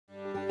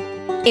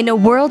In a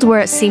world where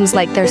it seems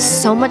like there's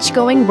so much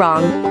going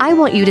wrong, I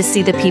want you to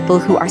see the people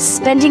who are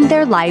spending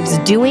their lives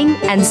doing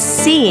and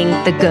seeing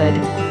the good.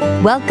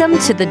 Welcome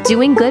to the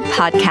Doing Good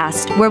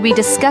podcast, where we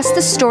discuss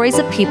the stories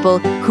of people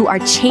who are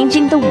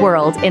changing the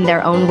world in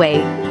their own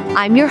way.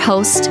 I'm your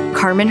host,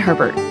 Carmen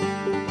Herbert.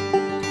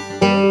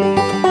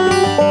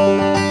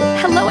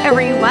 Hello,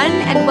 everyone,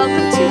 and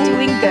welcome to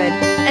Doing Good.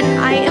 And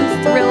I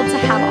am thrilled to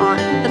have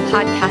on the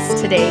podcast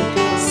today,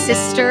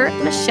 Sister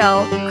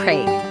Michelle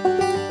Craig.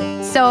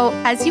 So,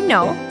 as you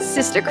know,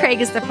 Sister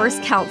Craig is the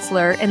first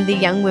counselor in the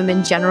Young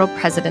Women General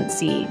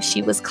Presidency.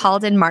 She was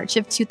called in March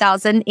of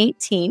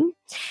 2018,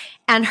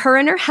 and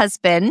her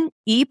husband,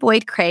 E.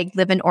 Boyd Craig,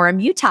 live in Orem,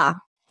 Utah.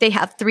 They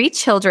have 3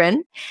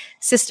 children.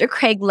 Sister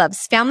Craig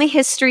loves family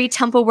history,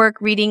 temple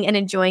work, reading, and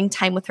enjoying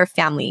time with her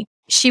family.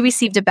 She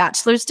received a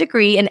bachelor's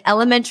degree in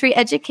elementary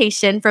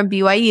education from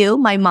BYU.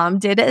 My mom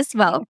did as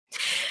well.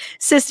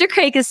 Sister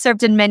Craig has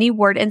served in many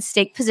ward and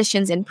stake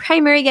positions in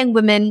primary young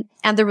women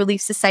and the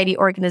Relief Society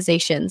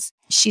organizations.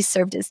 She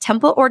served as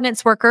temple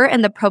ordinance worker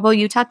in the Provo,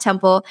 Utah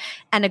temple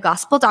and a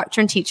gospel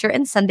doctrine teacher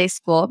in Sunday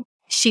school.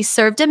 She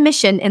served a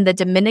mission in the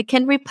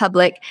Dominican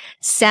Republic,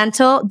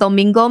 Santo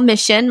Domingo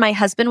Mission. My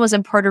husband was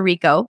in Puerto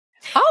Rico.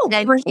 Oh,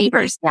 we're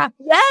neighbors. Yeah.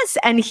 Yes,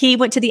 and he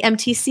went to the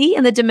MTC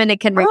in the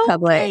Dominican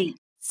Republic. Okay.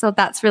 So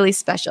that's really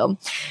special.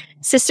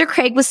 Sister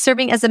Craig was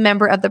serving as a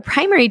member of the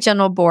primary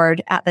general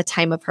board at the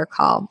time of her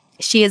call.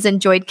 She has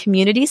enjoyed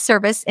community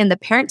service in the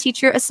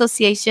Parent-Teacher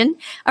Association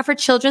of her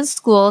children's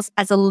schools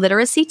as a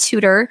literacy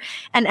tutor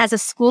and as a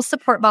school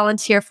support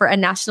volunteer for a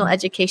National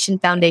Education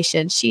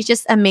Foundation. She's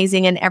just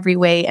amazing in every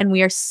way, and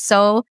we are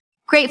so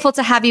grateful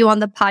to have you on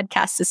the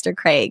podcast, Sister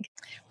Craig.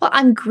 Well,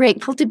 I'm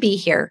grateful to be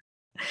here.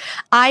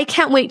 I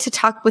can't wait to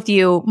talk with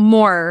you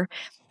more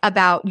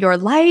about your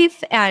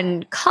life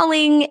and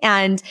calling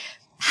and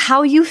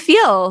how you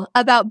feel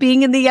about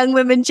being in the Young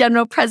Women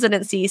General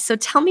Presidency. So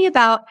tell me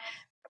about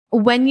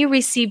when you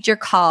received your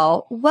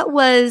call. What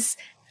was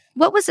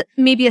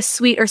maybe a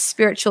sweet or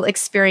spiritual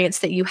experience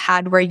that you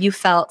had where you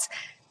felt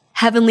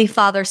Heavenly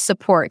Father's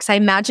support? Because I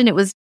imagine it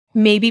was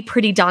maybe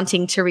pretty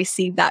daunting to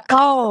receive that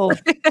call.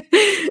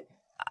 Oh,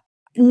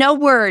 no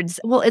words.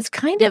 Well, it's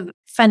kind of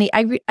funny.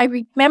 I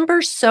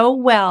remember so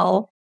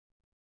well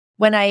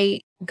when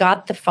I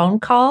got the phone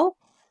call,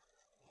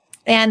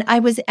 and I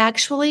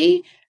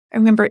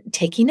remember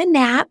taking a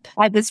nap.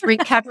 I was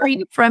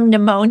recovering from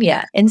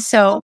pneumonia. And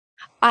so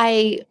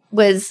I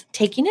was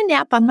taking a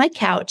nap on my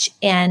couch,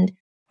 and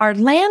our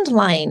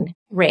landline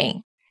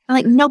rang. And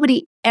like,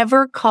 nobody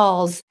ever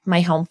calls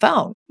my home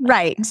phone.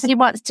 Right. If somebody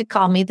wants to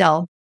call me,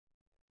 they'll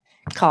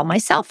call my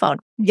cell phone.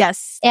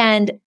 Yes.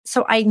 And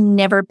so I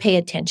never pay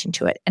attention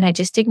to it, and I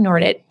just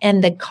ignored it.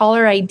 And the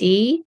caller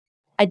ID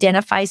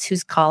identifies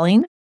who's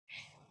calling.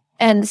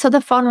 And so the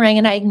phone rang,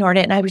 and I ignored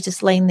it, and I was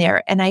just laying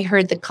there, and I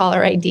heard the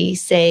caller ID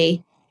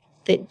say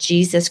that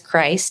Jesus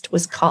Christ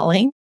was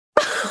calling.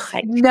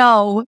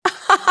 No.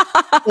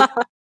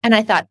 And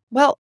I thought,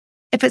 well,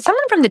 if it's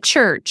someone from the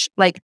church,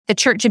 like the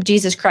Church of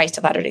Jesus Christ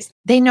of Latter-day Saints,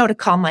 they know to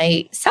call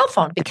my cell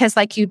phone because,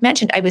 like you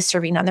mentioned, I was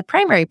serving on the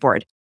primary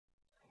board.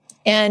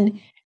 And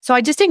so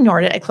I just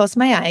ignored it. I closed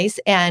my eyes,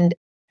 and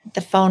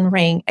the phone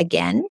rang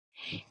again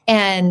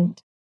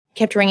and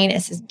kept ringing.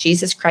 It says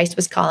Jesus Christ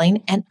was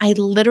calling. And I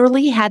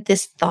literally had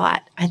this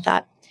thought. I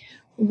thought,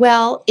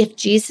 well, if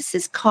Jesus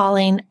is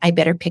calling, I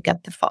better pick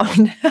up the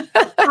phone.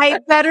 I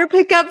better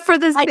pick up for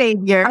the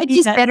Savior. I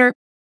just better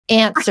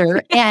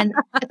answer. And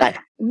I thought,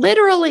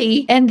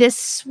 literally, and this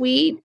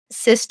sweet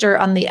sister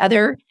on the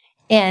other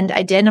end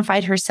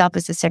identified herself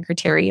as the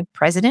secretary of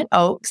President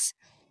Oaks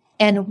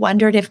and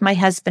wondered if my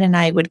husband and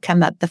I would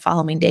come up the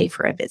following day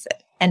for a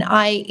visit. And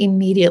I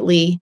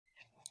immediately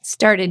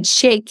started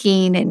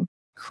shaking and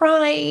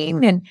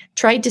crying and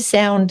tried to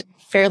sound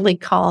fairly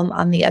calm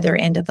on the other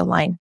end of the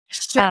line.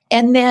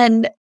 And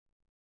then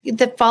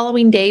the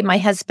following day, my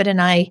husband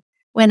and I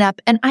went up,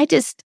 and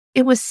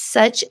it was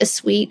such a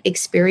sweet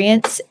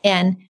experience.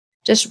 And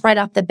just right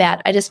off the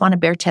bat, I just want to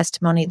bear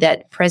testimony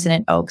that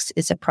President Oaks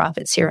is a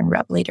prophet, seer, and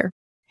rep leader.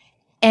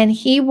 And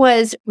he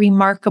was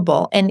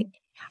remarkable. And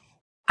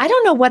I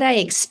don't know what I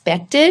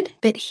expected,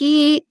 but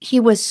he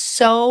was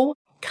so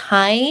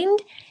kind,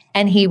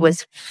 and he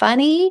was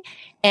funny,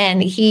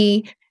 and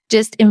he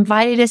just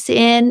invited us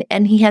in,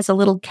 and he has a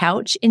little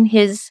couch in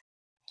his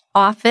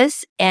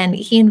office, and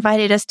he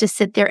invited us to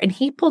sit there, and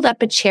he pulled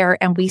up a chair,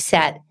 and we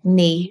sat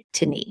knee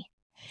to knee.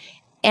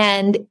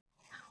 And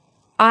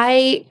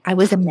I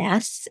was a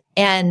mess,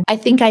 and I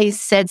think I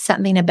said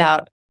something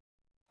about,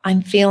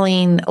 I'm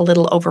feeling a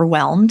little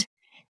overwhelmed.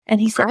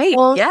 And he said, Right.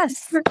 well, Yes.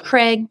 Sister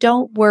Craig,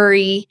 don't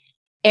worry.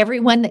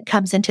 Everyone that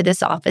comes into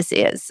this office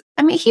is.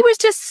 I mean,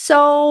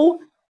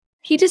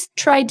 he just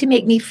tried to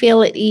make me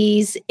feel at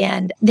ease.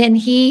 And then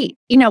he,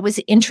 it was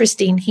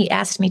interesting. He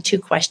asked me 2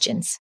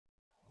 questions,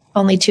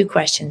 only 2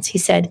 questions. He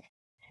said,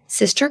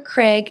 Sister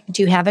Craig,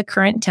 do you have a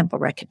current temple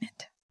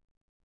recommend?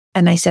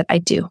 And I said, I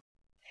do.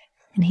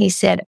 And he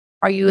said,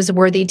 are you as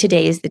worthy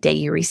today as the day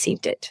you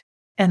received it?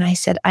 And I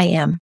said, I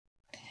am.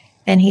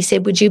 And he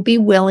said, would you be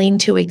willing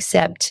to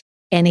accept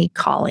any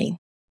calling?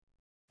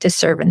 to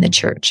serve in the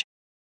church?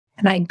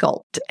 And I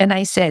gulped and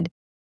I said,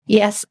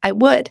 yes, I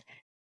would.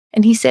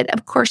 And he said,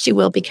 of course you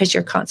will, because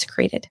you're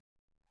consecrated.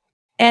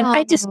 And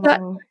I just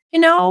thought,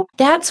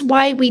 that's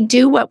why we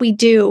do what we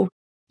do.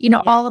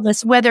 All of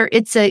us, whether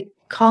it's a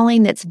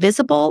calling that's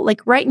visible,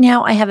 like right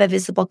now I have a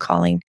visible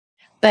calling,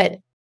 but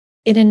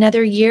in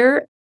another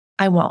year,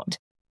 I won't.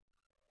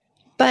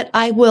 But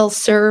I will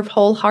serve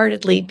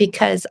wholeheartedly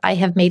because I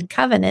have made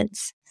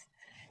covenants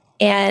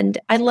and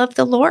I love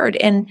the Lord.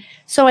 And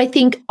so I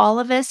think all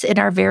of us in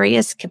our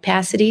various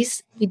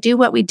capacities, we do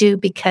what we do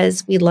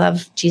because we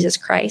love Jesus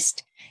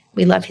Christ.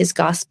 We love his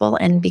gospel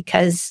and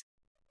because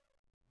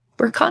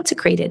we're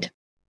consecrated.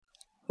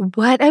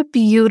 What a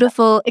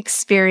beautiful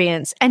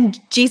experience. And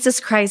Jesus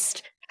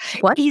Christ,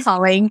 what he's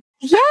calling.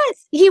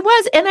 Yes, he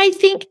was. And I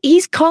think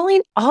he's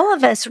calling all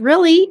of us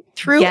really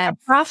through a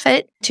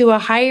prophet to a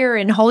higher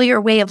and holier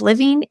way of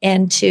living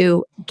and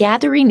to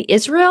gathering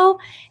Israel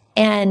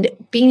and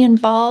being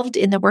involved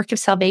in the work of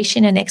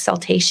salvation and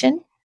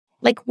exaltation.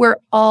 Like we're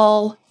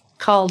all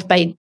called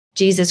by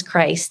Jesus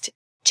Christ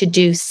to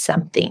do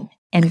something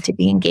and to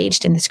be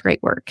engaged in this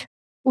great work.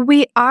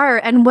 We are.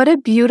 And what a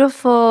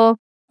beautiful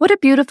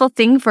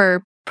thing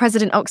for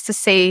President Oaks to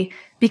say,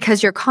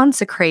 because you're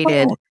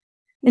consecrated.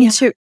 And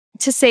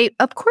to say,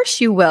 of course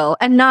you will,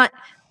 and not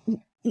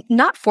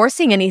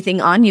forcing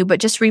anything on you, but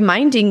just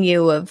reminding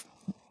you of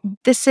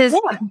this is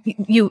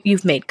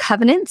you've made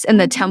covenants in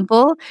the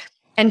temple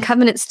and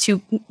covenants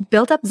to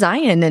build up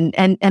Zion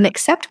and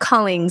accept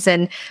callings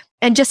and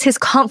just his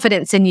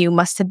confidence in you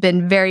must have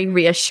been very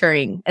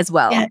reassuring as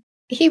well. Yeah,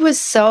 he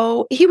was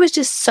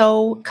just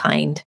so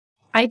kind.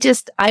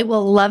 I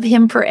will love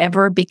him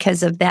forever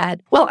because of that.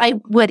 Well, I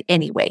would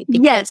anyway,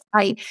 because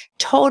I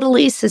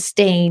totally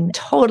sustain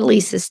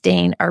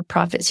our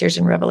prophets, seers,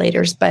 and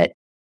revelators. But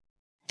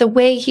the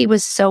way he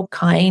was so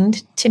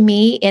kind to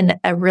me in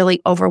a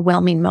really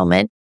overwhelming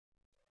moment,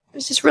 it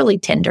was just really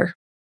tender.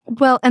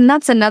 Well, and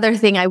that's another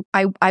thing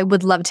I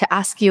would love to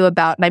ask you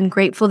about. And I'm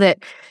grateful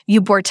that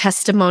you bore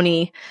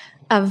testimony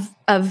of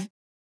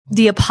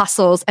the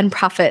apostles and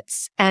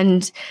prophets.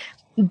 And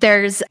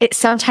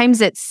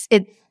sometimes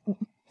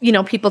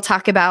people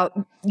talk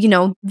about,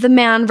 the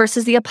man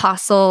versus the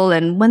apostle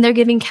and when they're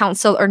giving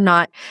counsel or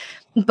not.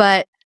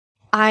 But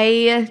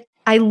I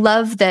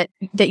love that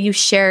you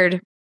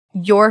shared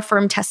your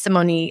firm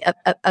testimony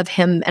of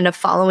him and of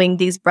following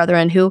these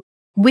brethren who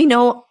we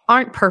know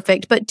aren't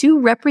perfect, but do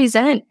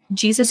represent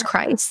Jesus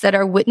Christ, that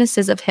are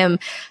witnesses of him.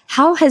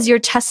 How has your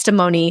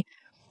testimony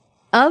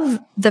of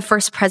the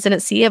first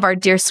presidency of our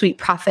dear sweet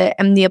prophet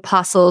and the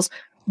apostles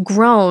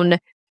grown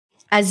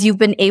as you've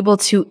been able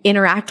to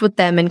interact with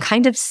them and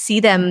kind of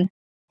see them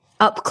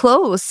up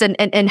close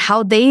and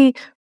how they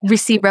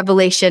receive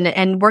revelation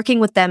and working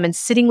with them and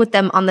sitting with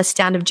them on the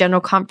stand of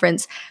General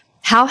Conference?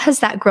 How has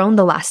that grown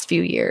the last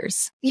few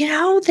years?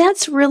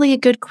 That's really a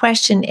good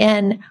question.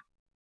 And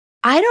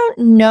I don't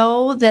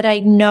know that I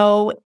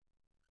know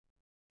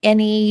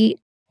any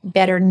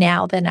better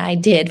now than I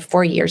did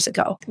 4 years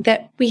ago,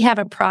 that we have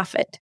a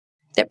prophet,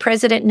 that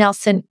President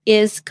Nelson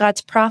is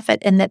God's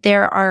prophet, and that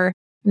there are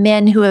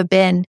men who have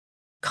been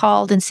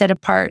called and set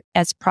apart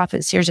as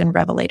prophets, seers, and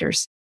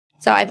revelators.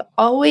 So I've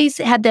always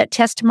had that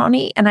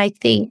testimony, and I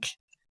think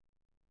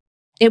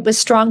it was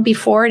strong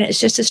before, and it's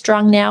just as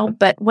strong now.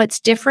 But what's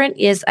different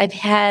is I've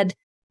had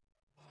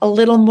a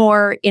little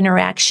more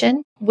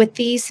interaction with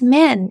these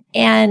men.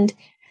 And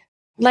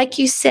like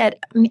you said,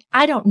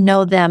 I don't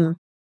know them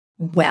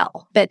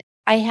well, but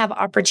I have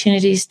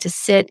opportunities to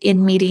sit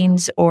in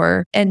meetings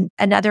and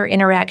other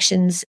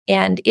interactions.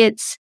 And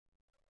it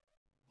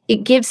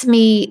gives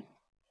me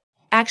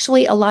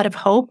actually a lot of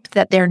hope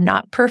that they're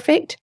not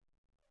perfect,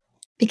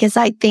 because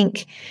I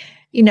think,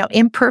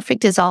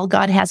 imperfect is all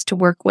God has to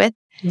work with.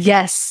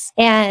 Yes.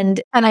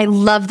 And I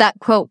love that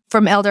quote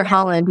from Elder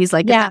Holland. He's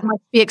like, it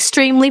must be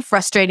extremely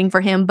frustrating for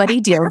him, but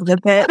he deals with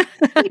it.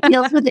 He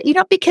deals with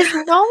it, because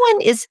no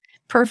one is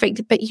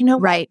perfect, but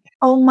right.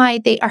 Oh my,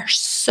 they are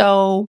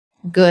so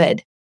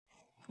good.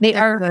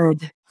 They're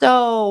good.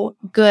 So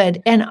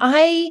good. And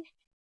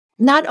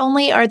not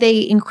only are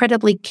they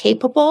incredibly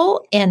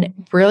capable and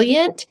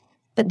brilliant,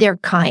 but they're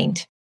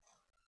kind.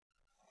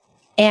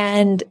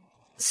 And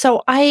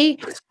so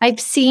I've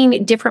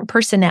seen different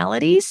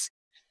personalities,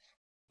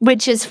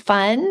 which is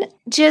fun,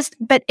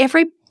 but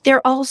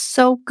they're all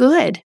so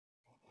good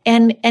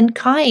and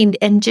kind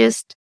and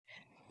just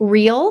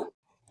real.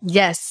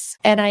 Yes.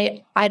 And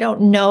I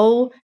don't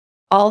know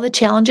all the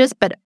challenges,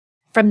 but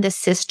from the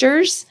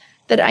sisters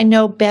that I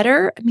know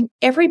better,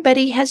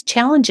 everybody has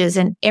challenges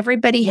and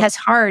everybody has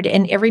hard,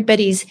 and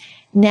everybody's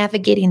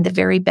navigating the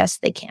very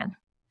best they can.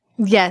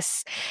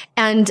 Yes.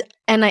 And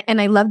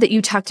I love that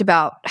you talked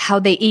about how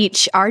they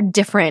each are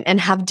different and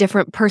have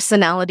different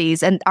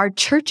personalities, and our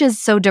church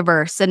is so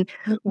diverse and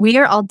we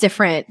are all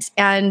different,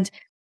 and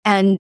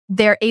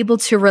they're able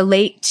to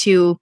relate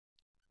to,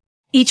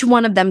 each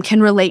one of them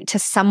can relate to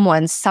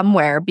someone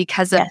somewhere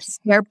because of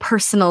their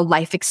personal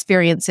life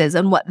experiences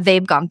and what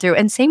they've gone through.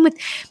 And same with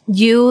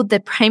you, the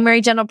Primary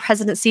General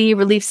Presidency,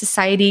 Relief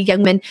Society,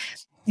 Young Men.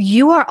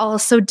 you are all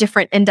so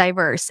different and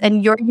diverse,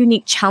 and your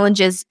unique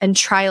challenges and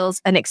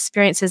trials and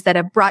experiences that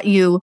have brought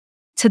you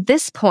to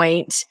this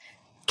point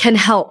can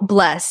help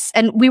bless.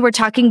 And we were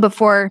talking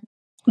before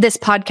this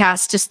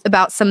podcast just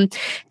about some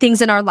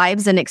things in our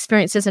lives and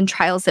experiences and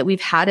trials that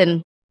we've had.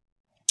 And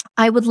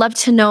I would love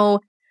to know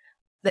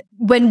that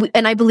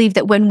and I believe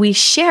that when we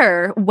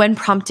share, when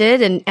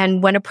prompted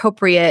and when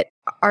appropriate,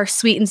 our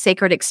sweet and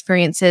sacred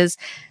experiences,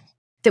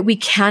 that we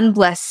can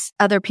bless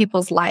other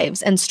people's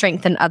lives and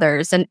strengthen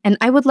others. And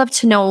I would love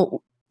to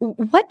know,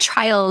 what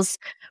trials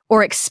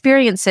or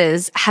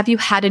experiences have you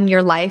had in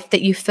your life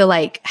that you feel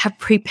like have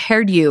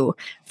prepared you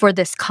for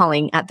this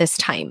calling at this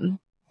time?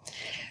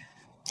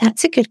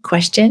 That's a good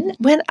question.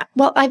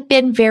 Well, I've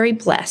been very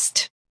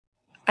blessed.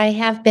 I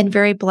have been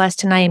very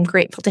blessed, and I am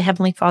grateful to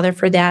Heavenly Father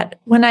for that.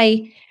 When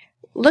I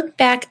look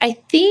back, I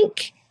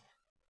think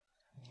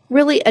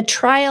really a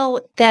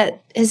trial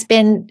that has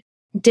been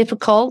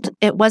difficult,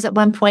 it was at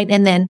one point,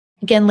 and then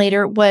again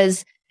later,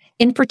 was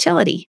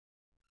infertility.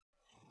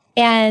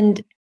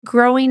 And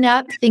growing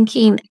up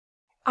thinking,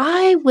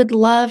 I would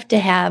love to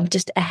have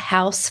just a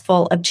house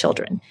full of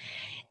children.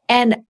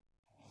 And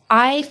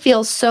I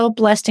feel so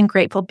blessed and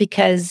grateful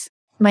because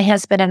my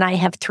husband and I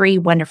have 3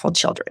 wonderful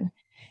children.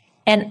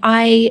 And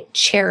I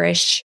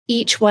cherish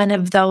each one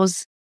of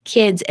those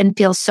kids and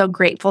feel so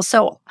grateful.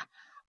 So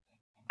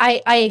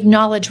I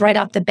acknowledge right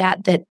off the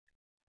bat that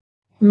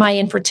my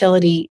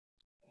infertility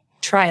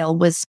trial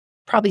was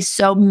probably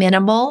so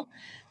minimal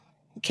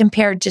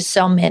compared to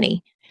so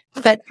many.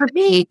 But for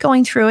me,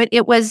 going through it,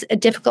 it was a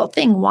difficult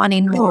thing,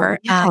 wanting more.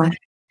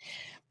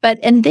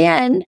 And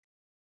then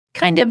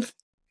kind of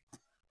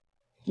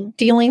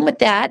dealing with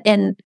that,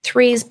 and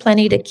 3 is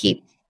plenty to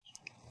keep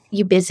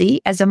you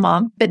busy as a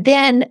mom. But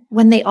then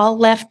when they all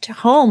left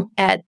home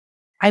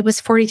I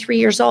was 43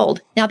 years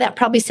old. Now that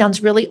probably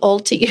sounds really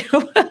old to you.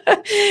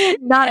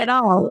 Not at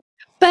all.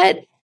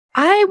 But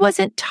I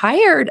wasn't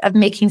tired of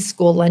making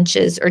school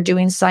lunches or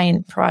doing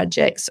science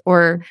projects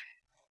or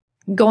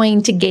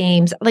going to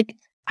games. Like,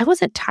 I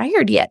wasn't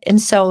tired yet.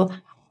 And so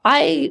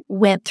I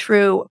went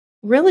through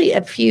really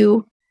a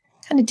few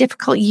kind of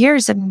difficult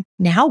years of,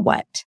 now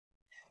what?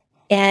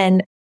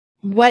 And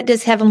what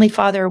does Heavenly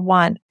Father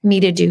want me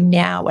to do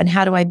now? And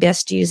how do I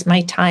best use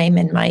my time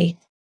and my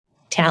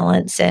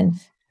talents? And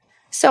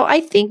so I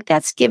think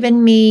that's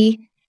given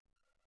me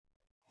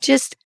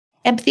just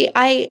empathy.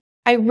 I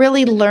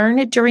really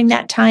learned during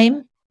that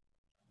time.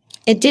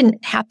 It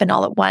didn't happen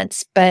all at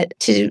once, but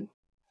to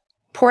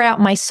pour out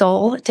my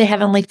soul to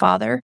Heavenly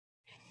Father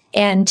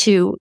and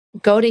to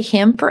go to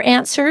Him for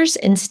answers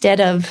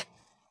instead of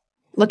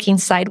looking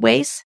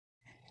sideways.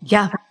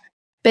 Yeah.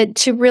 But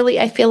to really,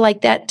 I feel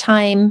like that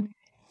time,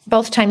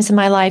 both times in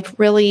my life,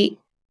 really,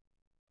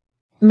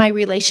 my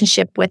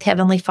relationship with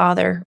Heavenly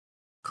Father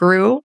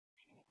grew.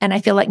 And I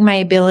feel like my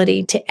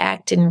ability to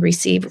act and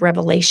receive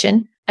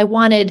revelation. I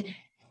wanted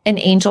an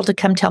angel to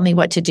come tell me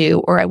what to do,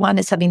 or I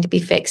wanted something to be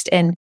fixed.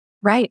 And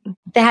right,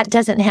 that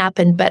doesn't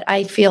happen. But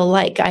I feel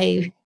like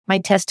my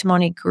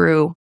testimony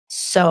grew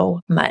so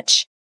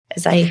much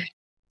as I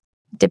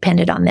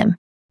depended on them.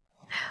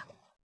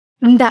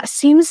 That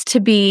seems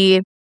to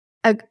be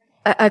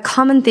a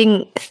common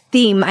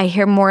theme I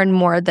hear more and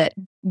more, that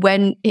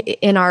when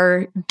in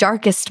our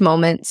darkest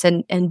moments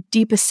and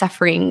deepest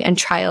suffering and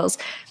trials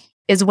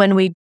is when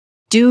we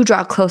do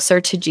draw closer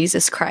to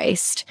Jesus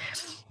Christ.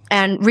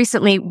 And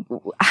recently,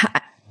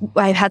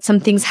 I've had some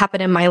things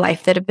happen in my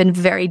life that have been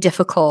very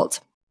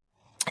difficult.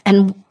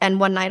 And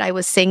one night I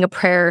was saying a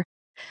prayer,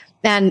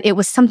 and it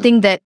was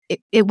something that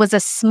it was a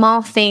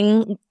small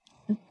thing.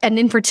 And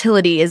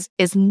infertility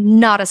is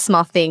not a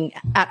small thing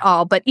at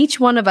all. But each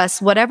one of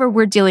us, whatever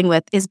we're dealing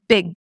with, is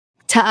big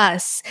to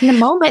us. In the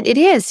moment, it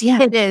is.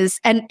 Yeah, it is.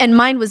 And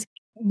mine was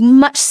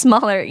much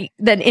smaller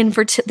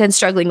than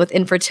struggling with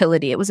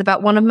infertility. It was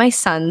about one of my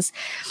sons.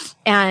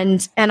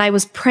 And I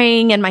was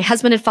praying, and my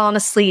husband had fallen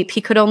asleep.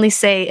 He could only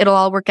say, "It'll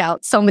all work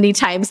out," so many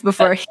times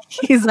before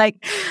he's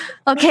like,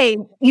 "Okay,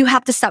 you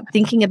have to stop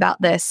thinking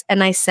about this."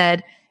 And I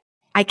said,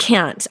 I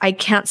can't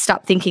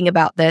stop thinking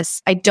about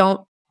this. I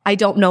don't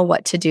know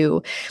what to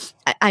do.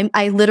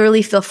 I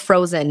literally feel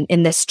frozen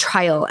in this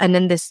trial and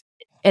in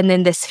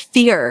this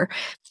fear.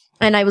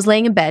 And I was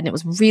laying in bed, and it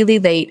was really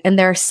late. And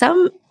there are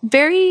some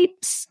very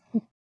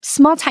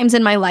small times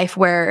in my life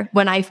where,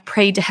 when I've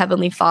prayed to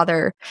Heavenly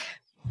Father,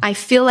 I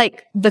feel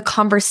like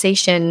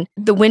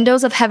the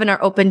windows of heaven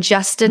are open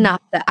just enough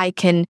that I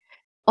can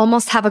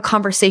almost have a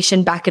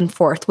conversation back and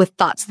forth with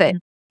thoughts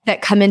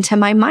that come into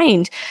my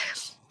mind.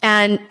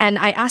 And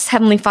I asked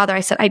Heavenly Father, I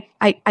said,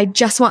 I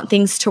just want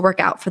things to work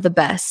out for the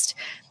best.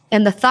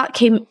 And the thought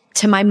came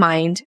to my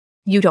mind,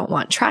 you don't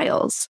want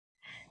trials.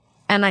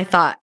 And I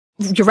thought,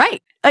 you're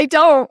right. I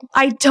don't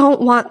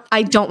want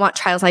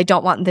trials. I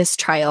don't want this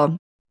trial.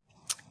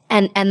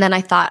 And then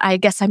I thought, I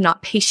guess I'm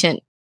not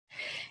patient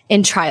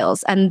in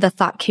trials. And the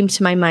thought came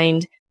to my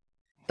mind,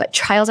 but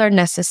trials are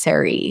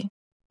necessary.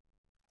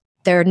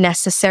 They're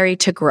necessary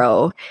to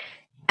grow.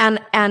 And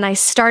I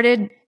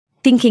started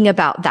thinking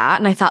about that.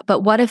 And I thought,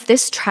 but what if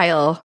this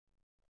trial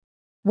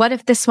what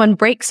if this one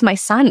breaks my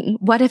son?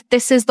 What if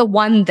this is the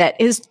one that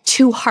is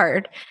too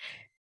hard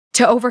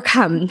to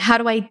overcome? How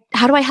do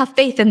I have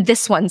faith in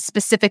this one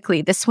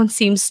specifically? This one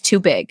seems too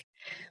big.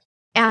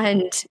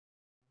 And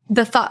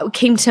the thought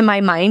came to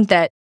my mind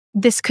that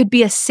this could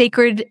be a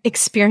sacred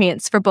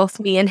experience for both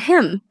me and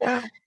him.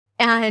 Yeah.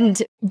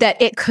 And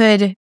that it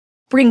could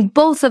bring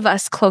both of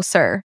us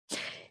closer.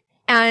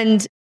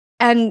 And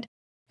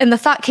the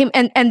thought came,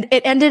 and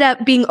it ended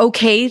up being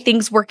okay.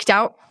 Things worked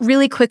out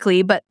really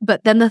quickly, but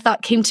then the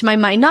thought came to my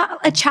mind, not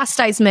a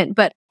chastisement,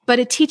 but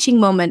a teaching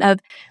moment of,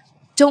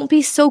 don't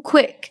be so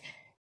quick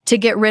to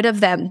get rid of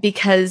them,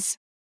 because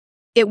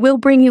it will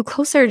bring you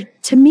closer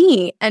to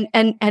me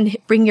and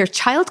bring your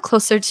child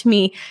closer to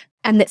me.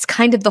 And that's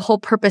kind of the whole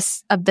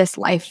purpose of this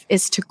life,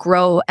 is to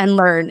grow and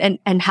learn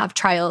and have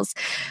trials.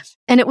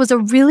 And it was a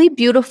really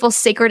beautiful,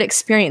 sacred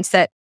experience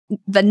that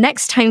the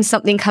next time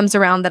something comes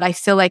around that I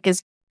feel like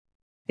is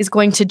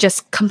going to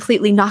just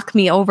completely knock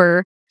me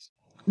over,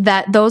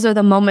 that those are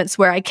the moments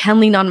where I can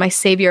lean on my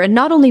Savior. And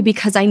not only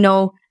because I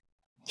know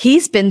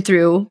He's been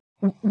through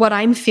what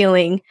I'm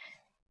feeling,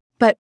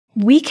 but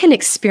we can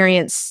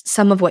experience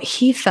some of what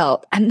He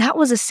felt. And that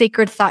was a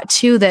sacred thought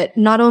too, that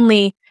not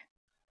only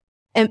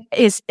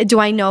do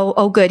I know,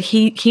 oh good,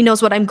 he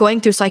knows what I'm going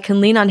through, so I can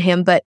lean on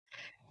Him, but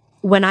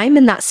when I'm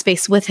in that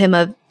space with Him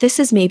of, this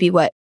is maybe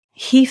what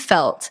He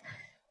felt,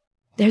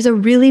 there's a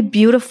really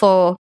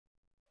beautiful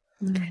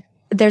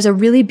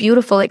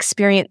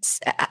experience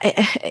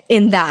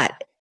in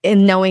that,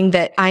 in knowing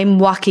that I'm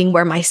walking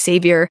where my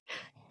Savior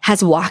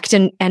has walked,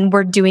 and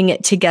we're doing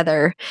it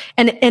together.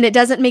 And it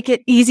doesn't make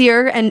it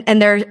easier, and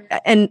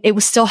it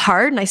was still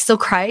hard, and I still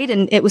cried,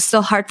 and it was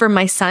still hard for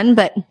my son,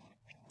 but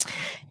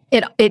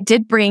it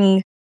did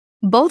bring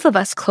both of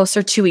us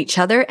closer to each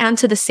other and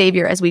to the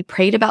Savior as we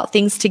prayed about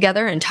things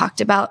together and talked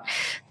about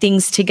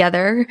things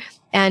together,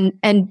 and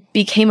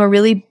became a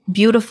really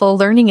beautiful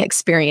learning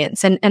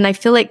experience. And I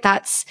feel like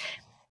that's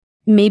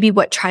maybe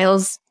what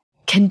trials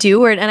can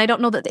do, and I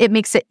don't know that it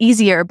makes it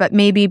easier, but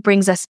maybe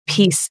brings us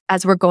peace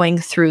as we're going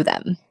through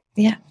them.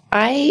 Yeah.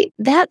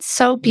 That's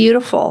so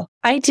beautiful.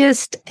 I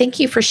just thank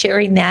you for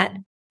sharing that.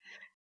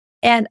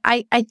 And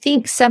I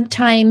think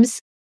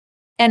sometimes,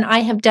 and I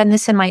have done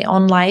this in my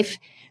own life,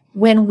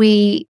 when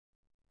we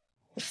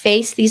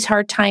face these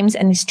hard times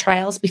and these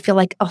trials, we feel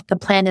like, oh, the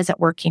plan isn't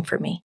working for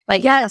me.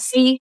 Like, yes.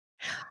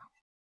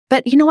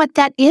 But you know what?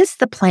 That is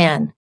the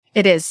plan.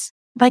 It is.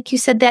 Like you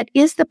said, that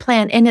is the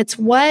plan. And it's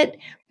what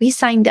we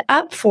signed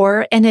up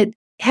for. And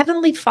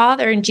Heavenly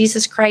Father and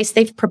Jesus Christ,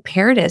 they've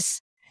prepared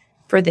us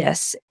for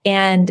this.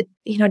 And,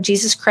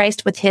 Jesus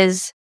Christ with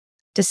His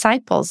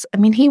disciples,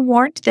 He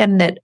warned them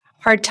that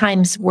hard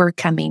times were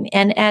coming.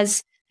 And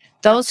as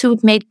those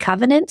who've made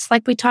covenants,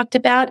 like we talked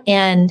about,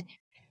 and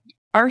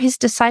are His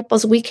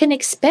disciples, we can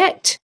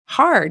expect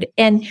hard.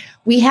 And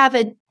we have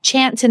a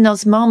chance in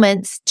those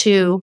moments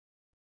to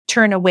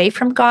turn away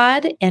from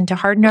God and to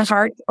harden our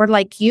heart, or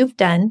like you've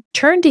done,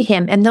 turn to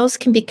Him. And those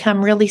can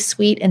become really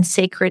sweet and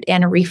sacred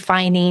and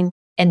refining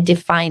and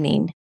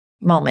defining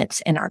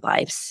moments in our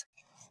lives.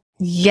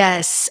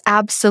 Yes,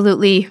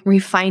 absolutely.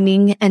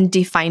 Refining and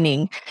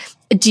defining.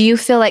 Do you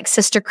feel like,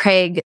 Sister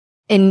Craig,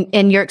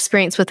 in your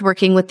experience with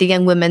working with the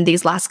young women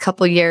these last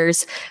couple of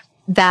years,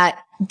 that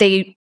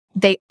they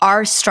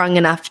are strong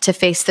enough to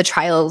face the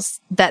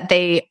trials that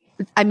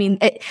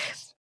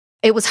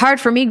it was hard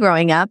for me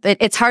growing up.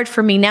 It's hard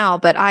for me now,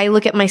 but I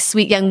look at my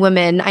sweet young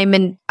women.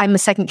 I'm a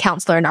second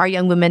counselor in our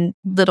young women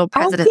little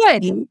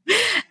Presidency.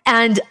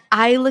 And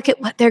I look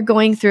at what they're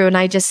going through, and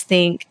I just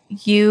think,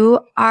 you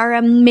are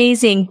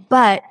amazing,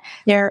 but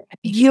do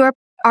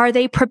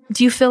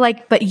you feel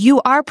like, but you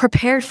are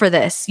prepared for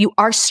this? You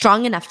are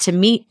strong enough to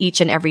meet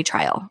each and every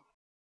trial?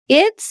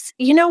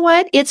 You know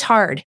what? It's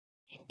hard.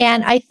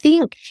 And I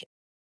think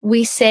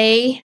we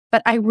say,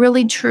 but I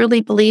really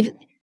truly believe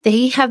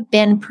they have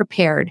been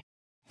prepared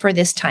for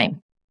this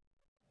time.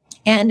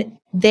 And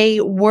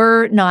they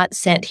were not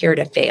sent here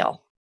to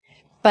fail.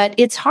 But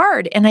it's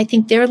hard. And I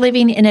think they're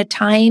living in a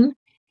time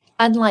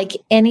unlike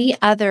any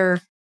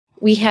other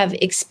we have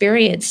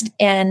experienced.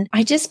 And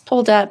I just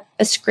pulled up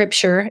a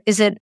scripture. Is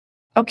it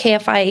okay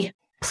if I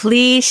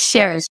please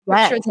share?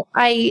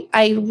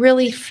 I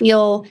really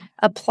feel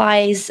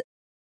applies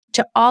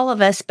to all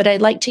of us, but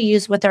I'd like to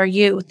use with our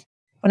youth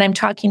when I'm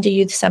talking to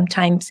youth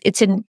sometimes.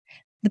 It's in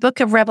the book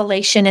of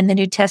Revelation in the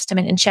New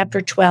Testament in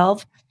chapter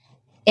 12.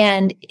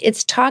 And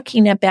it's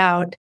talking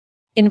about,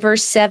 in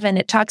verse 7,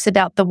 it talks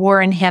about the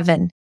war in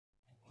heaven.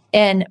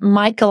 And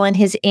Michael and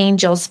his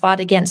angels fought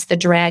against the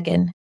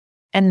dragon,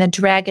 and the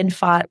dragon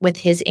fought with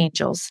his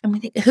angels. And we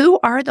think,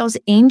 who are those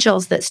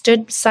angels that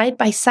stood side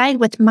by side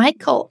with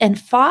Michael and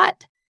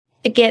fought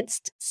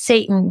against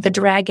Satan, the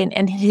dragon,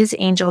 and his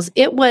angels?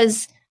 It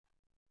was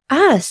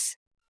us.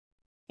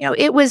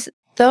 It was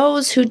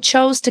those who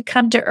chose to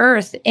come to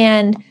earth.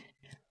 And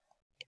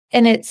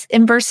it's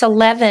in verse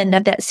 11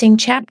 of that same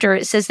chapter,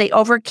 it says, they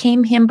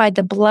overcame him by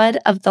the blood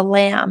of the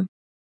Lamb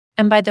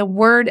and by the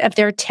word of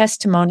their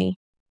testimony.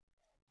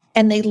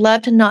 And they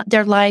loved not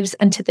their lives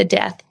unto the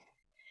death.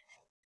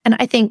 And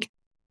I think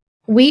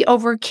we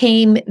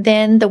overcame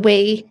then the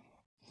way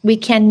we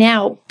can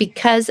now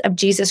because of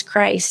Jesus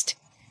Christ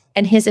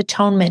and his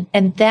atonement.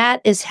 And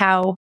that is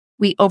how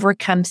we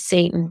overcome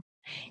Satan.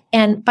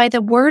 And by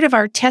the word of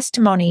our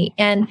testimony.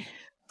 And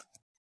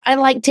I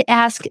like to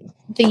ask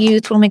the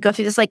youth when we go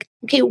through this, like,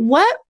 okay,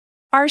 what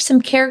are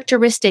some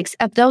characteristics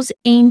of those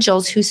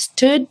angels who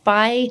stood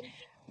by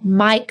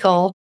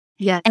Michael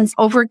and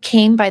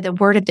overcame by the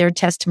word of their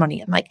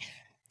testimony? I'm like,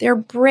 they're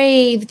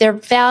brave, they're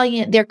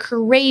valiant, they're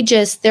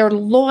courageous, they're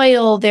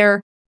loyal,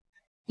 they're,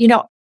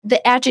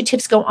 the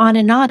adjectives go on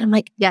and on. I'm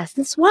like, yes,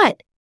 guess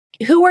what?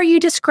 Who are you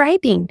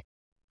describing?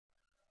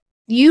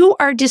 You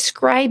are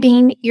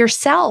describing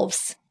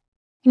yourselves.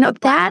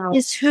 That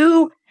is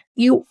who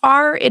you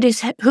are. It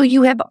is who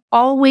you have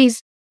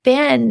always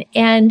been.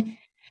 And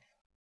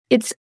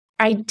it's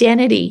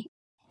identity.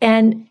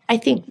 And I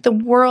think the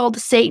world,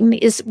 Satan,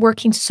 is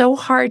working so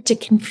hard to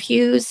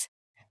confuse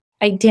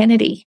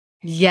identity.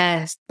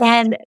 Yes.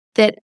 And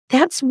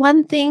that's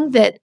one thing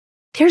that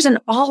there's an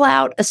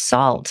all-out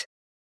assault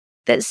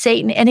that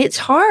Satan, and it's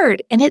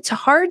hard. And it's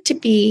hard to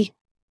be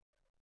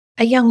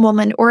a young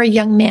woman or a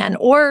young man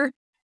or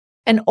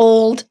an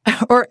old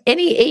or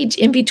any age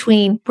in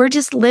between. We're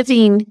just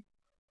living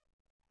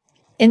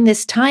in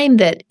this time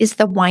that is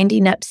the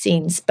winding up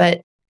scenes.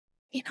 But,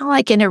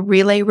 like in a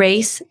relay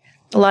race,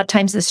 a lot of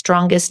times the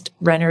strongest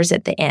runners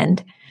at the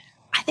end.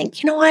 I think,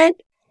 what?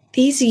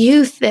 These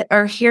youth that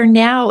are here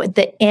now at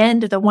the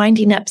end of the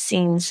winding up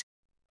scenes,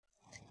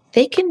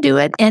 they can do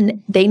it,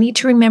 and they need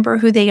to remember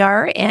who they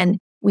are, and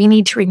we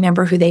need to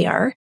remember who they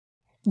are.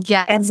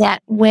 Yes. And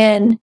that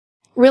when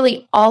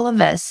really all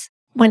of us,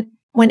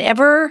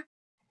 whenever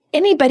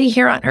anybody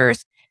here on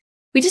earth,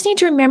 we just need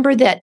to remember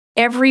that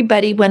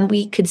everybody, when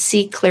we could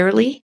see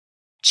clearly,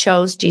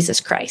 chose Jesus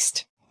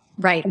Christ.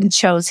 Right. And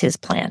chose his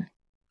plan.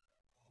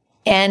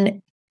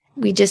 And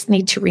we just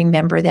need to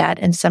remember that.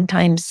 And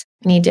sometimes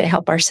we need to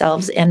help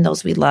ourselves and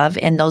those we love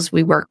and those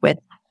we work with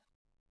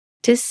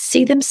to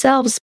see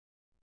themselves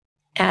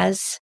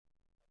as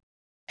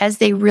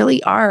they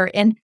really are.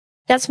 And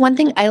that's one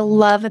thing I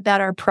love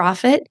about our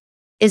prophet,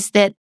 is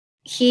that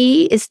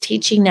he is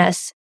teaching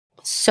us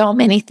so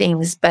many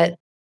things, but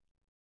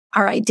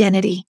our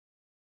identity,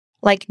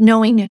 like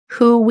knowing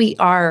who we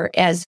are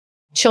as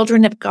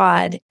children of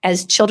God,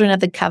 as children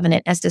of the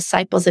covenant, as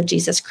disciples of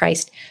Jesus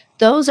Christ.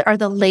 Those are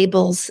the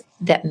labels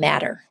that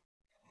matter.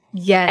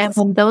 Yes. And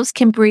when those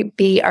can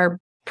be our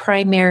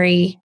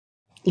primary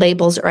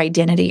labels or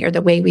identity or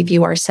the way we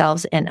view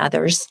ourselves and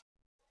others,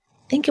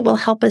 I think it will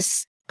help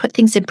us put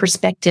things in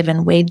perspective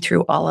and wade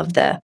through all of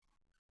the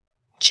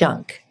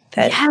junk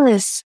that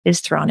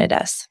is thrown at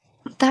us.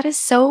 That is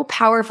so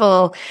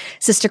powerful,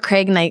 Sister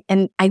Craig.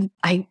 And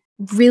I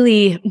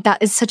really,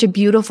 that is such a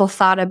beautiful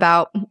thought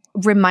about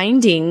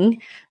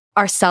reminding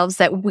ourselves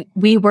that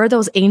we were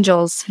those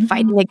angels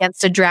fighting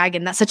against a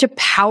dragon. That's such a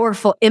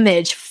powerful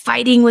image,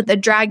 fighting with a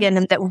dragon,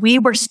 and that we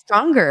were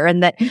stronger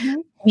and that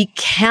we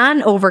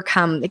can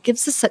overcome. It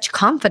gives us such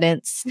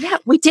confidence. Yeah,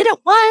 we did it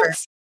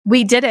once.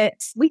 We did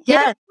it. We did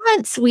it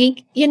once.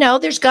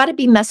 There's got to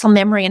be muscle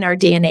memory in our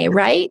DNA,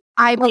 right?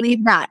 I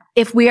believe that.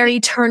 If we are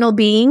eternal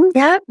beings,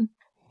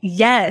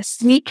 yes,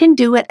 we can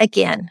do it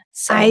again.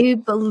 So I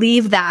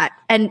believe that.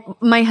 And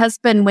my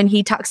husband, when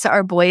he talks to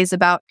our boys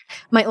about,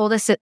 my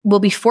oldest will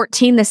be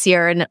 14 this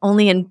year and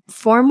only in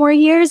 4 more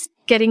years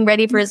getting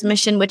ready for his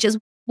mission, which is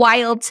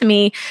wild to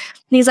me. And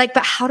he's like,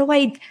 but how do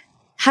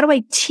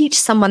I teach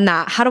someone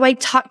that? How do I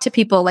talk to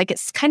people? Like,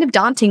 it's kind of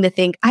daunting to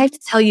think I have to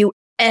tell you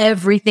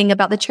everything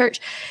about the church.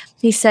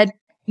 He said,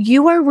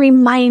 you are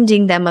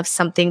reminding them of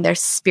something their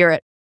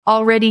spirit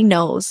already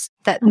knows,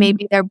 that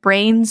maybe their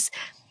brains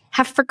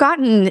have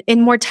forgotten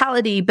in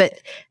mortality, but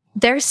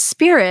their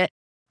spirit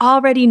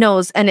already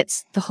knows, and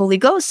it's the Holy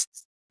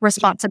Ghost's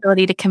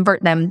responsibility to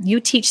convert them. You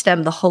teach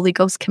them, the Holy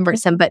Ghost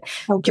converts them, but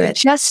you're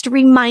just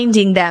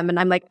reminding them. And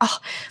I'm like,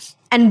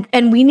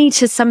 and we need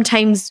to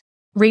sometimes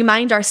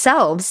remind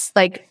ourselves,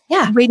 like,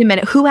 wait a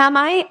minute, who am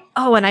I?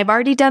 Oh, and I've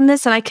already done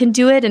this and I can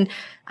do it. And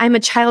I'm a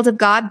child of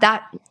God.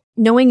 That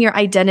knowing your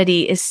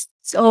identity is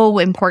so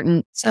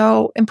important.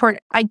 So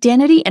important.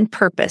 Identity and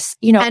purpose,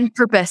 and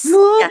purpose.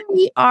 Who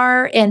we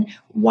are and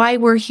why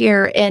we're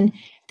here. And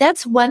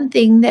that's one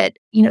thing that,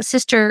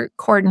 Sister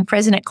Corden,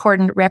 President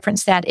Corden,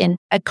 referenced that in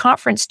a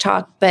conference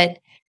talk. But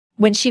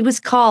when she was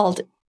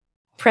called,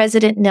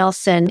 President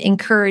Nelson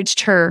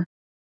encouraged her,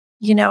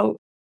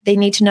 they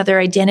need to know their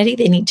identity.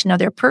 They need to know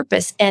their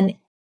purpose. And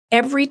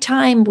every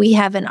time we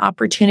have an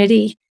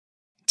opportunity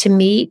to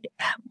meet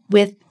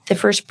with the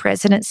First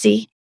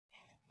Presidency,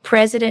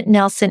 President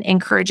Nelson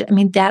encouraged,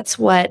 that's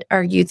what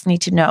our youth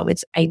need to know.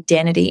 It's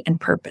identity and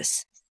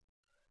purpose.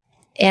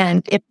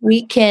 And if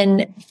we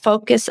can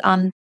focus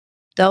on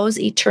those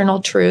eternal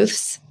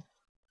truths,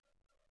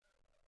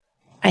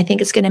 I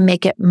think it's going to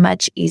make it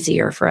much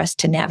easier for us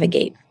to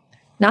navigate.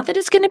 Not that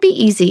it's going to be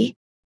easy.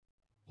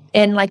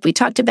 And like we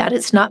talked about,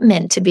 it's not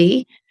meant to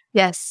be.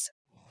 Yes.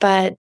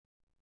 But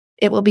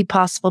it will be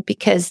possible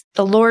because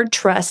the Lord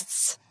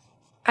trusts.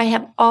 I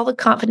have all the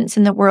confidence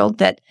in the world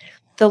that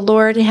the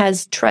Lord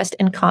has trust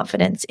and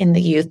confidence in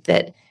the youth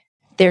that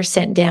they're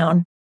sent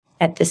down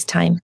at this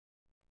time.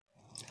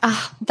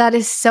 Ah, that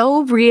is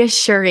so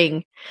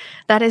reassuring.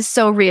 That is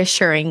so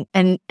reassuring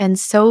and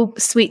so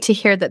sweet to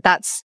hear that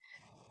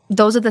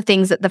those are the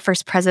things that the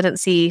First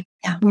Presidency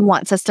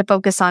wants us to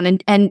focus on.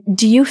 And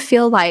do you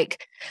feel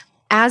like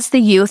as the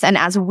youth and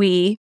as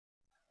we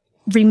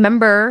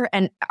remember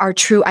our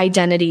true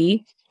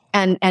identity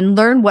and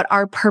learn what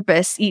our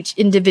purpose, each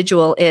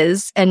individual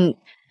is, and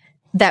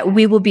that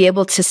we will be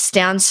able to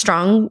stand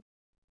strong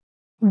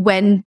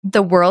when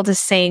the world is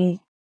saying,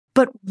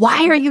 but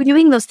why are you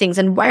doing those things?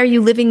 And why are you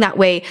living that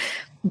way?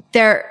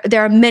 There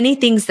are many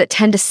things that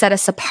tend to set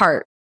us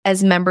apart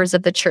as members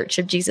of the Church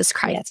of Jesus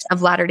Christ,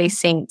 of Latter-day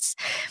Saints.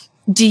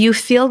 Do you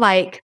feel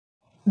like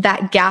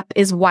that gap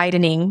is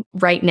widening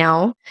right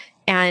now?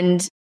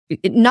 And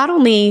not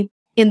only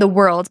in the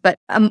world, but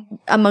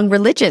among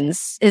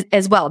religions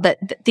as well,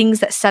 that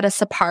things that set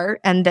us apart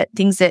and that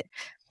things that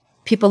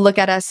people look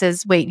at us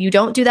as, wait, you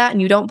don't do that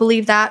and you don't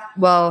believe that?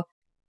 Well,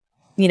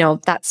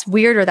 that's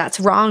weird or that's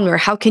wrong, or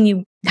how can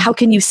you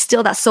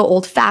still, that's so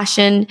old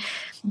fashioned.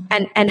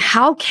 And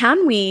how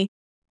can we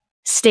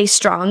stay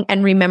strong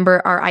and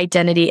remember our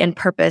identity and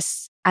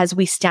purpose as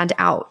we stand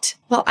out?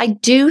 Well, I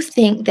do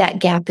think that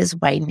gap is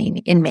widening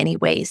in many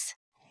ways.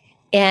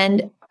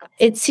 And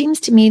it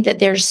seems to me that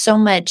there's so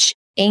much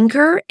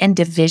anger and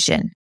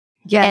division.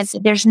 Yes.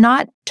 And there's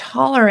not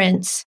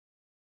tolerance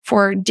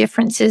for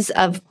differences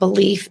of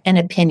belief and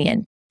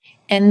opinion.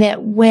 And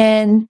that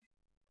when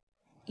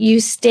you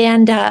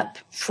stand up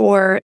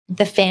for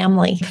the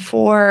family,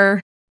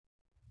 for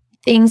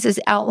things as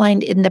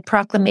outlined in the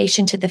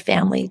proclamation to the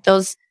family,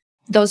 those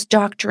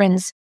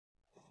doctrines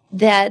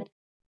that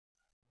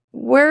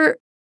we're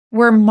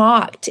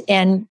mocked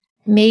and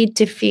made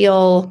to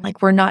feel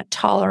like we're not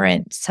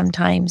tolerant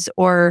sometimes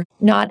or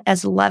not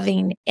as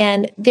loving.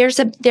 And there's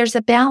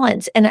a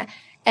balance. And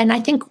I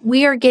think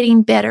we are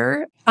getting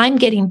better. I'm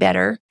getting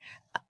better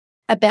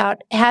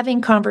about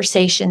having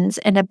conversations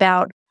and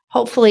about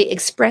hopefully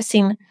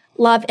expressing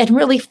love and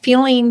really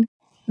feeling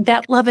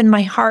that love in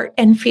my heart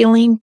and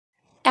feeling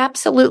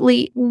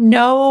absolutely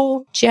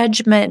no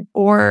judgment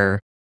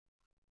or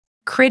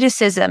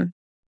criticism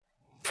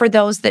for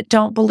those that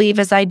don't believe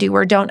as I do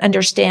or don't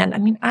understand. I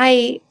mean,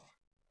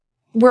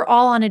 we're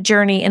all on a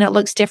journey and it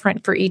looks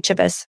different for each of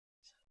us.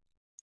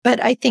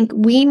 But I think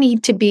we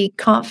need to be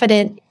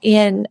confident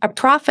in a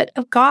prophet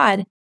of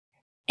God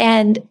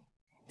and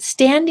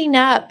standing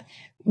up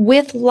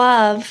with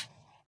love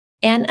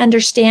and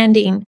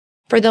understanding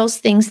for those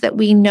things that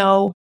we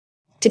know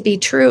to be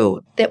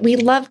true, that we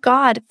love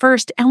God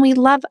first and we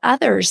love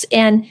others.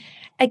 And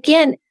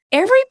again,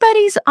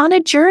 everybody's on a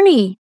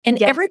journey and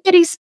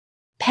everybody's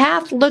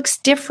path looks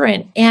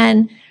different.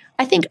 And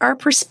I think our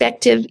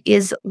perspective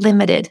is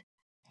limited.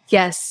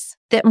 Yes.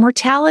 That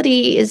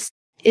mortality is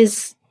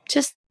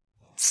just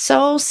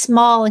so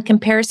small in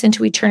comparison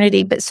to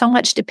eternity, but so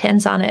much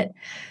depends on it.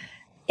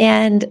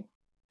 And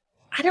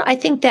I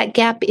think that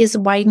gap is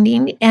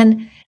widening.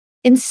 And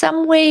in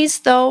some ways,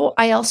 though,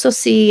 I also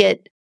see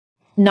it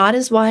not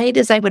as wide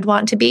as I would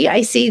want to be.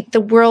 I see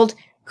the world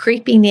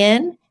creeping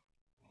in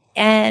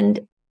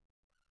and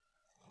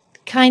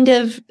kind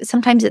of,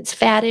 sometimes it's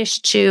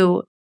faddish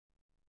to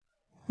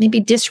maybe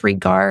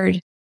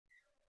disregard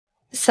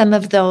some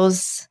of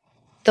those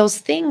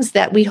things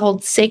that we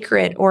hold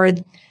sacred or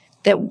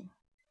that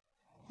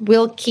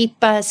will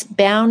keep us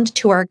bound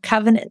to our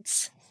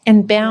covenants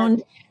and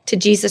bound to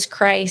Jesus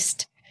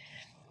Christ.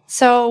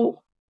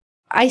 So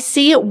I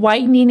see it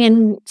widening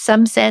in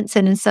some sense,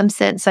 and in some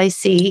sense, I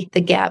see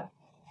the gap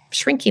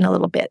shrinking a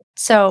little bit.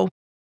 So,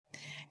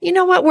 you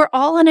know what? We're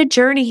all on a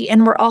journey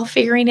and we're all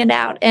figuring it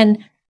out.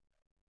 And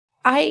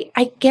I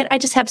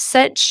just have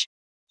such,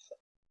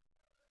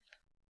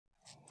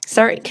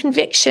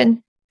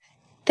 conviction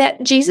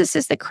that Jesus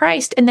is the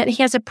Christ and that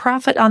he has a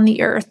prophet on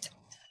the earth.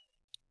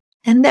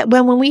 And that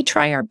when we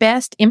try our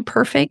best,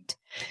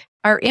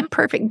 our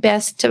imperfect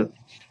best to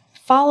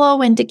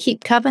follow and to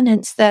keep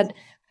covenants, that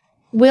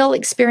we'll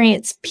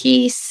experience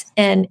peace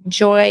and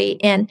joy.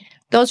 And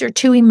those are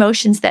two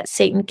emotions that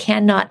Satan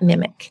cannot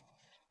mimic.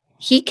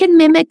 He can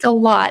mimic a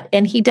lot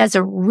and he does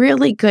a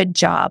really good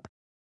job.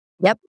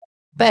 Yep.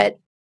 But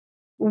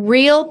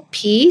real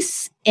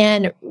peace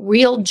and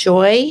real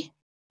joy,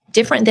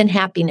 different than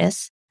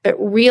happiness, but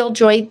real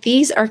joy,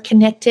 these are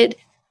connected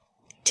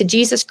to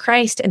Jesus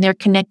Christ and they're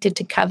connected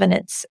to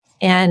covenants.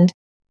 And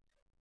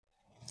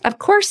of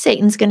course,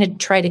 Satan's going to